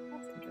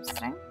 That's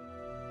interesting.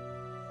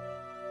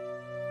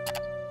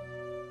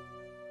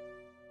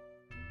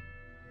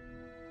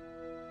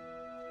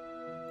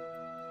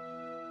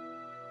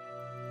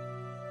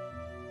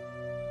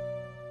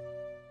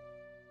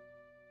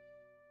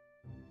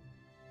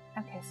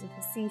 Okay, so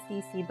the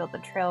CCC built the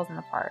trails in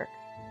the park.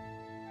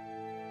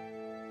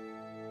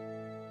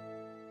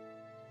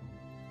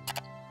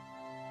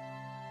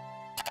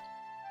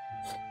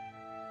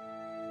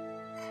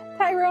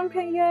 Tyrone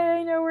Penn, yeah,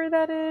 I know where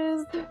that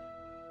is.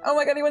 Oh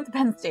my god, he went to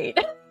Penn State.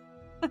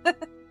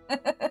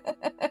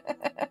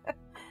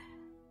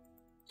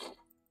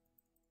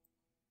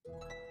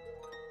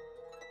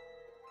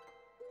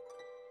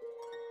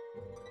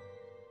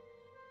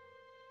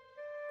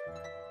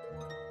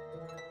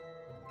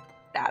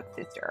 That's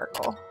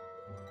hysterical.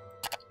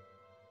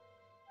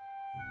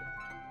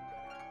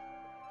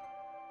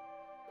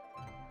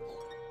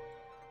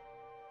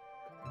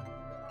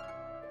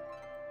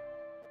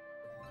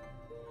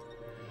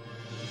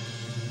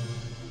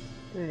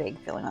 A vague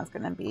feeling that's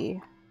gonna be.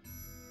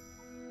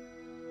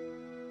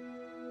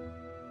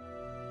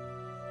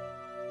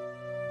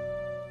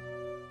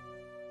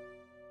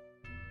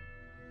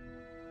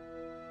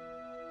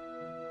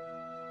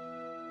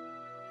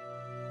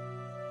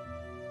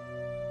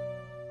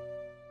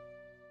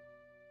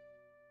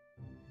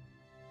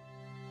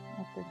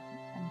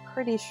 I'm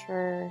pretty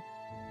sure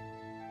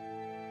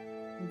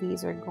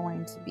these are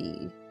going to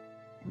be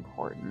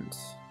important.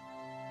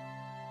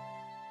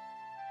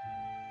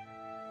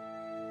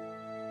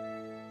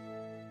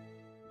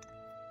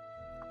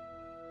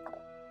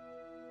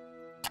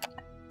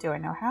 Do I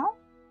know how?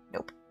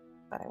 Nope.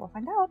 But I will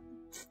find out.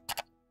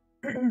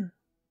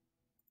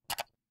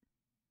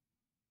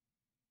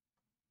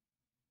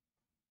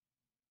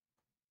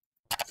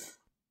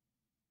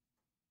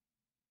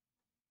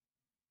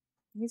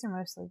 These are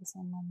mostly the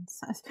same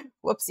ones.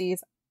 Whoopsies.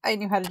 I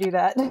knew how to do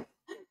that.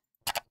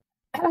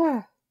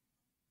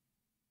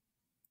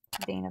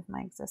 Bane of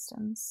my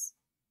existence.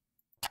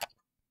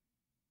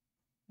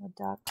 The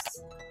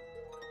ducks.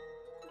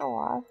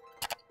 Oh,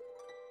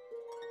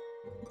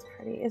 it's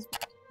pretty.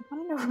 I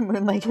want to know if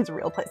Moon Lake is a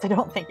real place. I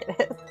don't think it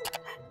is.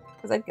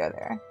 Because I'd go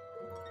there.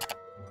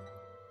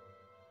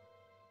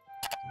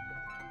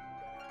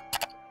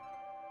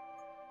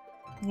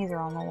 These are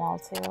on the wall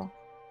too.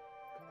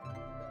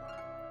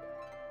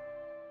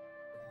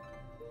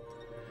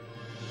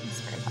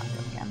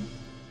 Again.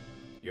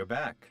 You're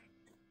back.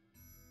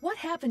 What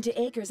happened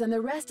to Akers and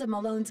the rest of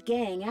Malone's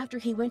gang after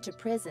he went to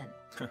prison?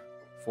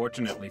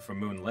 Fortunately for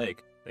Moon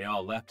Lake, they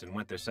all left and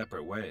went their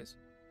separate ways.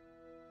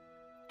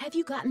 Have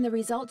you gotten the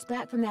results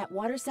back from that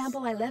water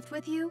sample I left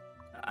with you?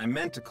 I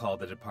meant to call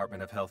the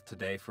Department of Health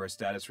today for a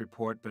status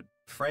report, but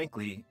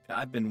frankly,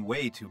 I've been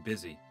way too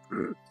busy.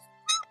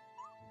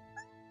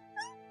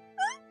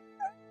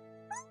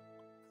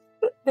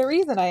 The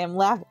reason I am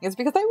laughing is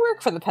because I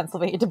work for the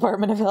Pennsylvania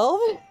Department of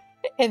Health,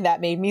 and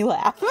that made me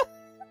laugh.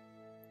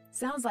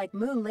 Sounds like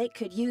Moon Lake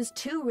could use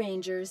 2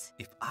 rangers.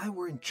 If I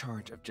were in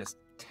charge of just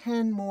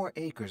 10 more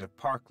acres of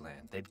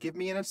parkland, they'd give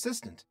me an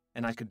assistant,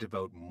 and I could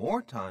devote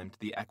more time to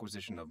the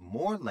acquisition of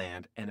more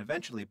land and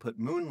eventually put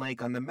Moon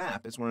Lake on the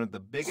map as one of the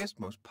biggest,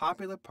 most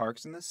popular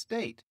parks in the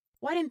state.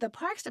 Why didn't the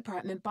Parks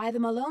Department buy the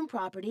Malone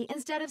property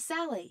instead of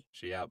Sally?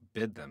 She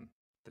outbid them,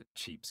 the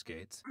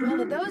cheapskates. Well,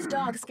 if those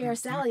dogs scare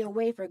Sally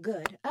away for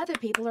good, other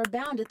people are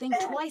bound to think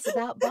twice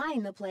about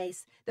buying the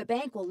place. The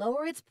bank will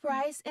lower its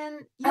price,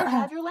 and you'll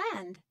have your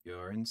land.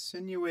 You're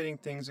insinuating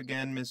things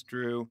again, Miss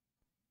Drew.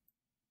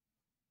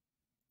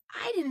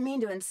 I didn't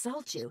mean to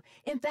insult you.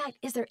 In fact,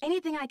 is there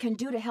anything I can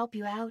do to help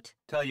you out?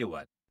 Tell you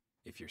what,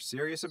 if you're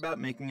serious about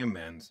making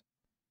amends,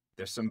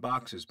 there's some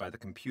boxes by the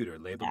computer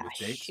labeled with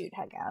dates. Shoot,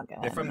 I'll go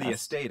They're from the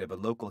estate of a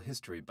local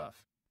history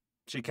buff.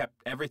 She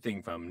kept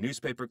everything from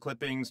newspaper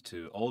clippings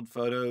to old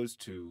photos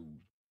to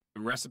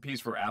recipes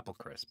for apple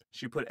crisp.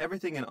 She put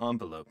everything in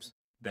envelopes,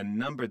 then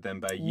numbered them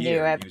by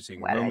year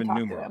using Roman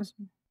numerals.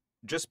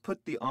 Just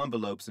put the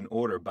envelopes in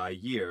order by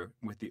year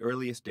with the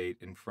earliest date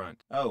in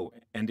front. Oh,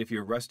 and if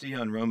you're rusty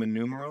on Roman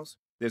numerals,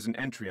 there's an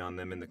entry on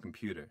them in the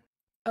computer.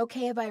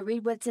 Okay if I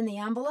read what's in the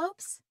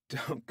envelopes?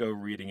 Don't go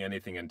reading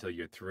anything until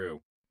you're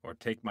through, or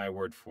take my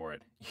word for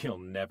it, you'll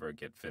never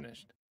get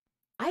finished.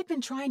 I've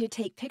been trying to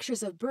take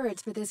pictures of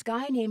birds for this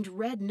guy named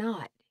Red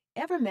Knot.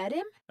 Ever met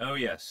him? Oh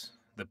yes,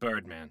 the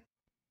Birdman.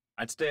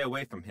 I'd stay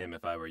away from him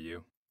if I were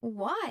you.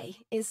 Why?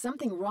 Is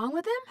something wrong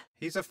with him?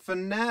 He's a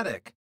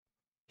fanatic.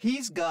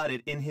 He's got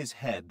it in his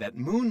head that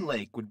Moon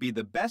Lake would be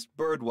the best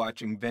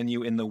bird-watching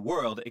venue in the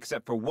world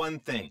except for one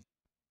thing.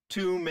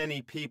 Too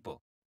many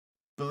people.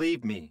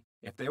 Believe me,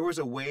 if there was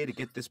a way to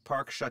get this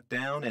park shut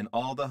down and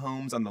all the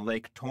homes on the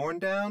lake torn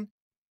down,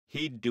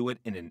 he'd do it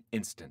in an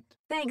instant.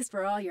 Thanks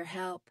for all your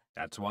help.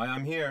 That's why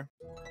I'm here.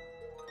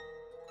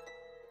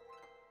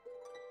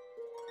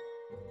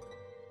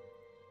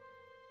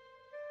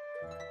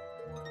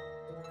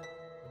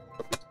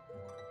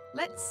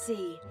 Let's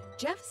see.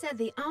 Jeff said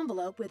the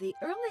envelope with the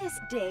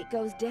earliest date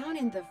goes down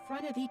in the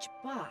front of each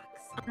box.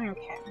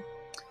 Okay.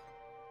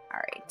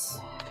 Alright.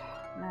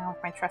 Now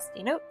with my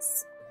trusty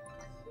notes.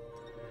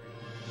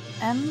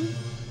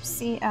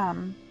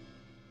 MCM.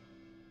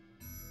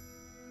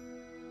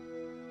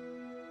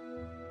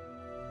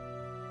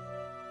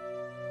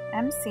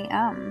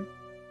 MCM.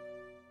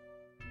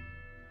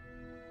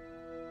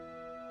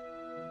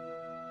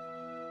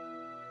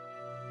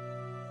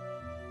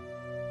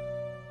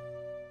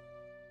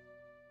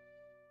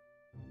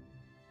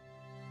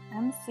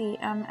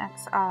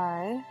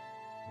 MCMXI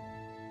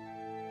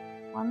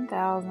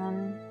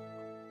 1000.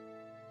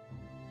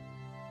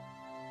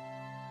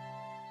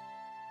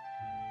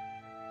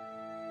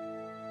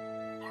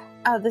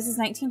 Oh, this is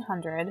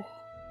 1900.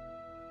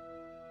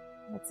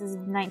 This is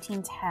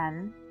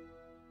 1910.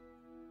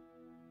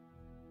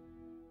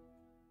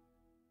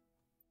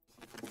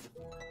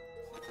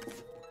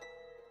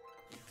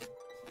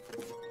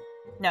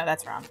 No,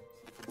 that's wrong.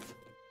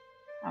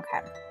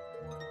 Okay.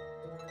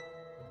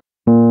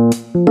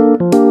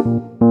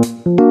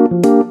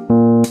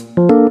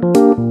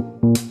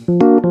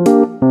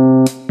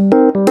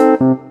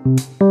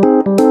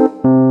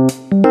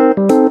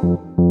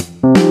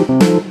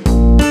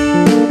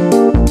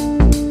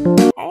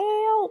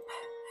 Help!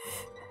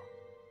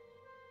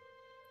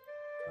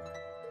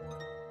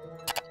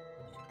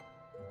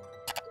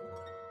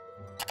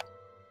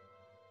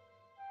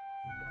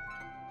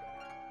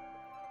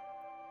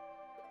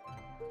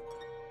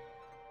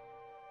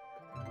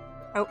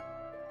 Oh.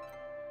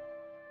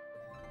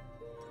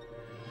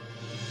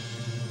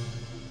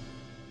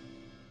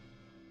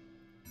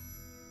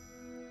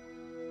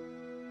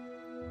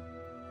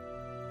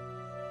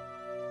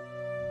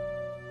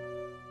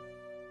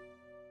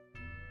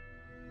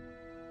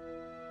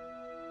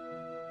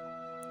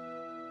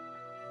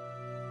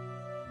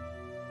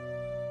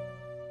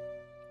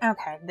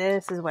 Okay,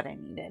 this is what I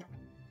needed.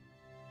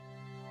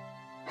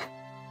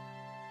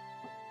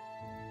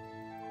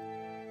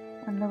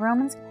 The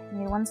Romans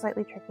made one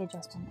slightly tricky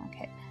adjustment.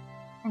 Okay.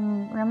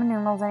 In Roman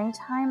numerals,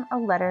 anytime a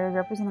letter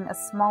representing a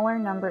smaller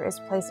number is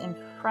placed in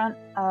front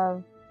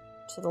of,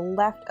 to the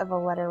left of a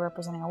letter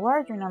representing a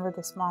larger number,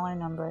 the smaller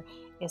number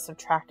is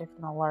subtracted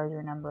from the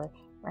larger number.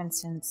 For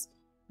instance,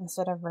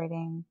 instead of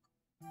writing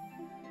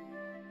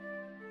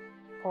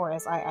 4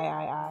 as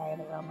I,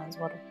 the Romans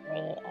would write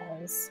it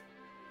as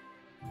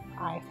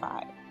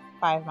I5.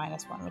 5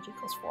 minus 1, which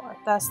equals 4.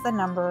 Thus, the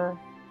number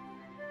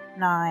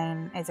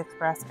 9 is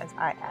expressed as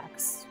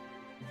IX.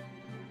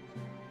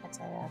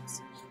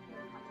 XIX.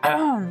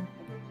 10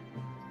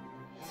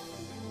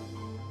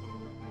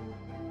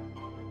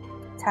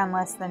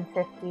 less than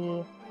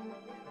 50,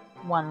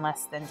 1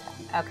 less than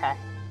 10. Okay.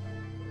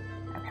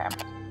 Okay.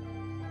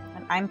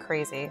 And I'm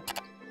crazy.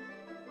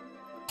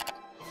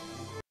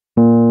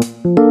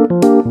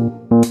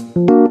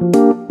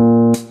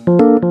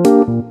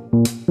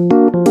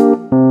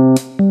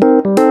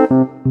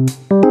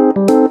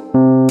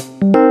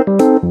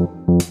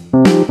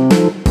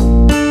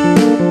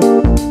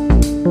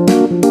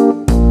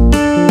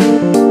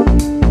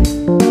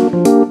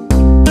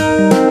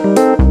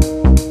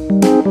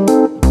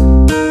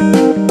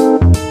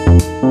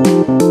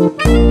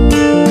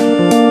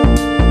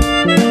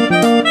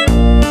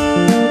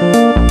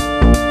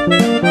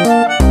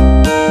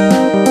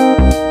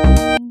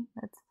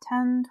 That's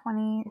 10,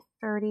 20,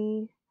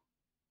 30,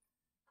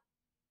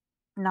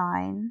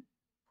 9,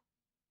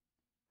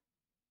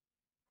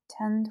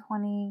 10,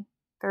 20,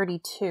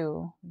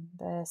 32.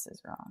 This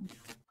is wrong.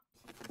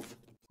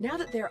 Now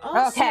that they're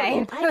all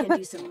Okay. sorted, I can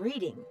do some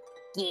reading.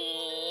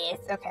 Yes.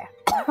 Okay.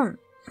 How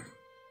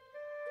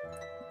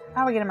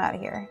do we get him out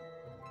of here?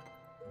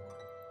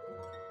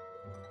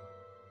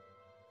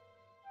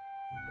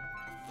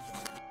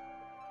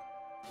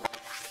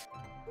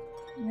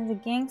 There's a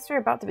gangster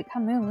about to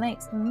become Moon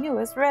Lake's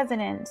newest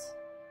resident.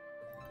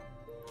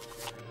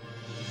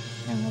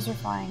 Rumors are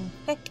flying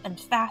thick and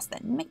fast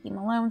that Mickey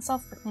Malone,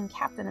 self-proclaimed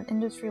captain of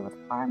industry with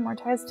far more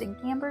ties to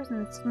gamblers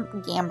and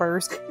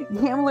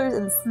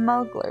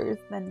smugglers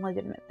than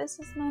legitimate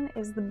businessmen,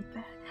 is the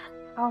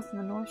house on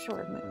the North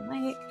Shore of Moon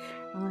Lake.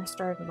 Rumors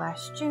started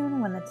last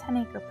June when the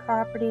 10-acre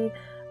property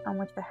on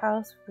which the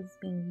house was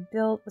being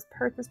built was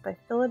purchased by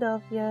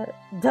Philadelphia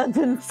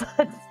Dutton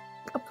Sons,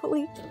 a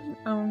police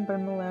owned by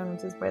Malone,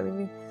 which is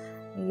widely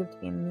believed to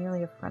be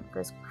merely a front for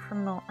his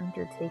criminal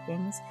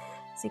undertakings.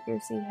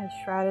 Secrecy has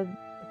shrouded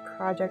the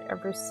project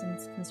ever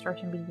since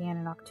construction began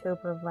in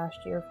October of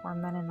last year. 4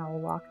 men in a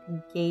locked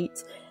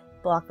gate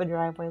block the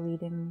driveway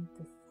leading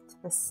to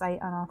the site.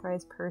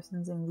 Unauthorized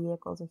persons and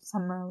vehicles are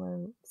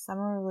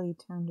summarily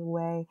turned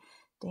away.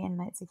 Day and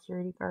night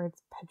security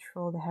guards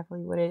patrol the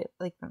heavily wooded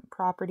lakefront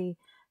property.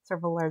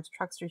 Several large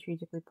trucks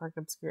strategically parked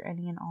obscure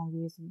any and all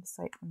views of the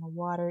site from the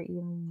water.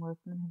 Even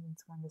workmen have been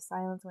sworn to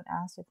silence when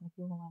asked if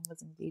Mickey Malone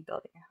was indeed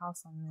building a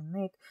house on Moon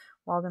Lake.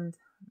 Walden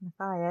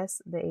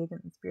Matthias, the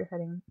agent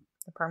spearheading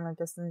the Department of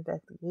Justice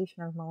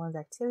investigation of Malone's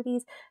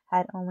activities,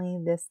 had only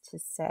this to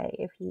say: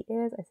 "If he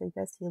is, I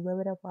suggest he live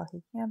it up while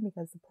he can,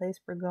 because the place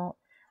we're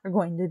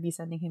going to be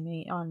sending him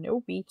on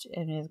no beach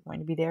and is going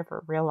to be there for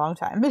a real long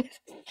time."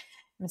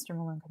 Mr.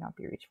 Malone could not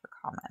be reached for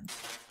comment.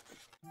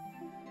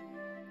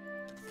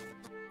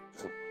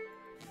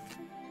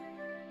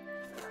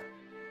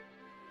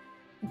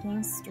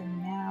 Gangster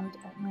nabbed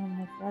at Moon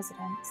Lake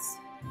residence.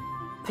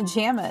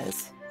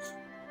 Pajamas.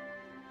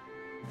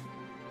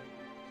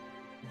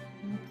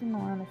 Mickey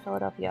Malone, a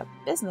Philadelphia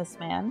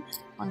businessman,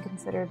 one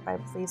considered by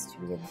police to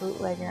be a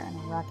bootlegger and a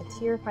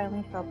racketeer,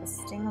 finally felt the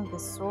sting of the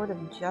sword of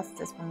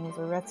justice when he was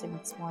arrested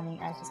this morning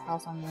at his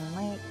house on Moon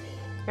Lake.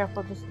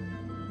 Careful just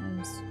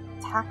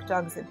attack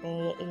dogs at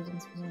bay.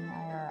 Agents from the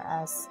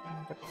IRS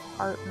and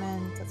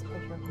department. That's a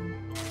picture of him.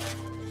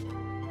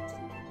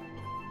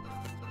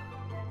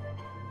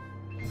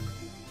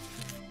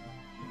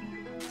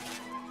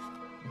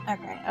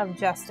 Okay, of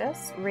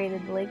Justice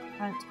raided the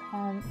lakefront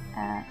home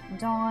at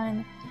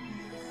dawn.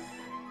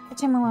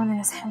 Catching Malone and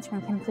his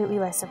henchmen completely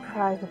by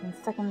surprise. Within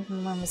seconds,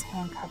 Malone was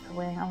handcuffed,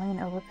 wearing only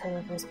an overcoat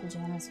over his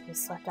pajamas. He was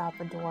swept out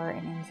the door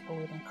and into a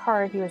waiting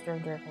car. He was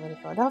driven directly to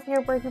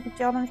Philadelphia, where he was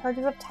jailed on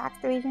charges of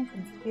tax evasion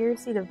and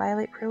conspiracy to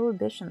violate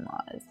prohibition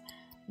laws.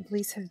 The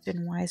police have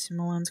been wise to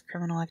Malone's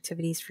criminal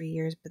activities for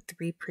years, but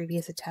 3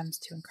 previous attempts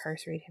to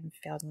incarcerate him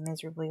failed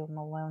miserably, with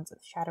Malone's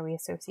shadowy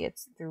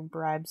associates, through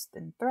bribes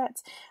and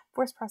threats,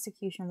 forced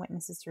prosecution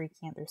witnesses to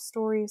recant their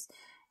stories.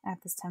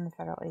 At this time, the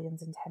federal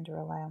agents intend to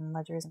rely on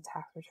ledgers and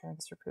tax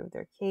returns to prove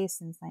their case.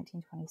 Since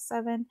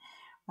 1927,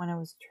 when it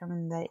was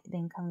determined that the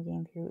income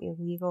gained through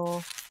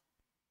illegal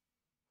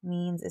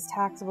means is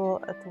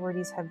taxable,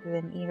 authorities have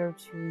been eager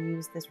to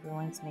use this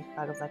ruling to make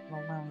thugs like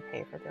Malone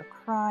pay for their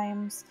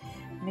crimes.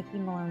 Mickey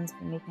Malone's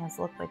been making us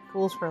look like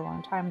fools for a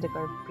long time,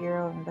 declared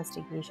Bureau of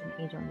Investigation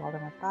Agent Walden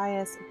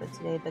Matthias, but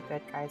today the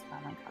good guys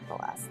finally got the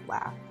last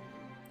laugh.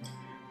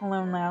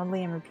 Malone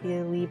loudly and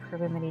repeatedly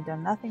proved that he'd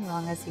done nothing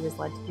wrong as he was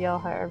led to jail.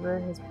 However,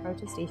 his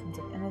protestations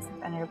of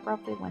innocence ended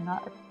abruptly when,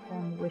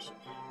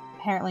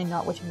 apparently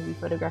not wishing to be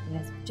photographed in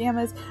his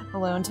pajamas,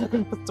 Malone took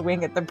a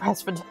swing at the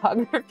press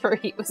photographer.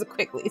 He was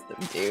quickly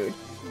subdued.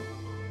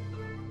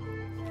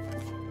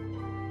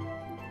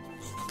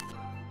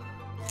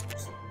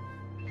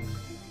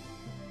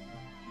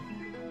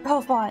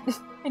 Belfont.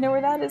 I know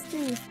where that is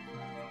too.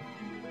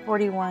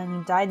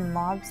 41, died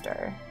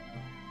mobster.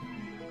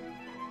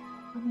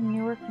 In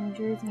Newark, New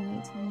Jersey in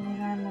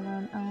 1889,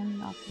 Malone owned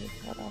and operated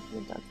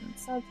Philadelphia dozen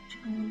subs,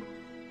 chain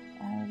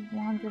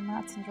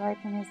laundromats and dry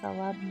cleaners that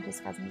allowed him to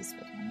disguise and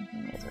disperse money.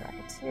 He was a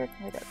racketeer,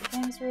 convicted other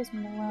gangsters.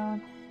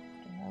 Malone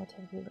had a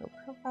relatively low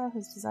profile.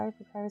 His desire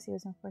for privacy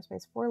was enforced by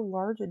his 4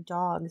 large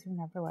dogs who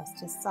never left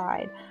his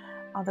side.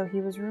 Although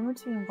he was rumored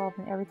to be involved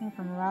in everything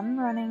from rum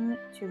running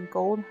to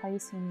gold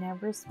heists, he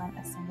never spent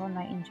a single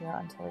night in jail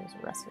until he was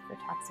arrested for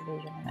tax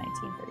evasion in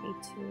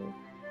 1932.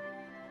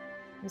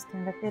 He was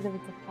convicted of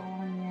it the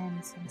following year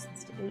and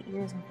sentenced to 8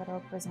 years in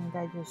federal prison. He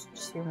died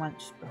just 2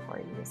 months before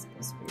he was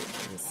supposed to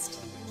be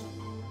released.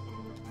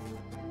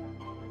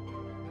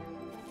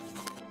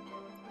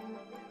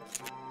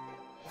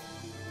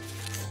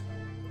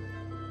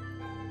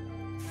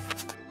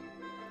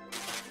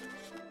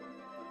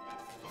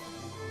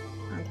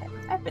 Okay,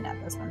 I've been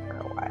at this one for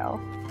a while.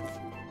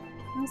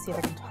 Let me see if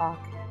I can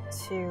talk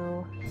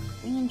to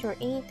Ranger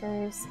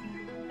Akers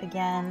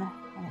again.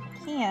 And if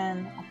I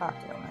can, I'll talk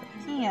to him.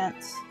 If I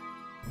can't,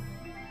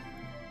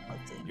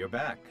 let's see. You're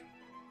back.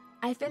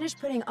 I finished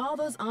putting all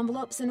those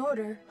envelopes in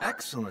order.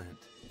 Excellent.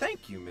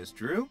 Thank you, Miss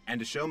Drew. And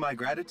to show my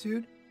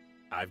gratitude,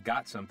 I've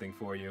got something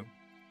for you.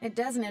 It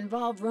doesn't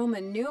involve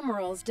Roman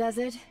numerals, does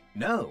it?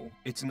 No,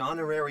 it's an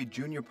honorary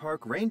Junior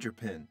Park Ranger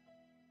pin.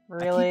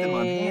 Really? I keep them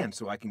on hand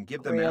so I can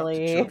give them out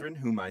to children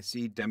whom I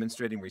see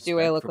demonstrating respect Do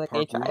I look for like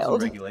park a rules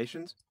child? and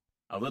regulations.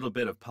 A little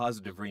bit of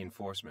positive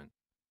reinforcement.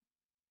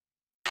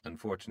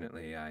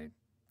 Unfortunately, I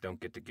don't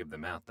get to give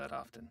them out that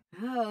often.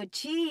 Oh,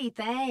 gee,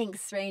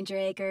 thanks, Ranger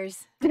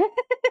Akers.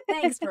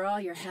 Thanks for all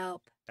your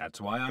help.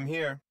 That's why I'm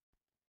here.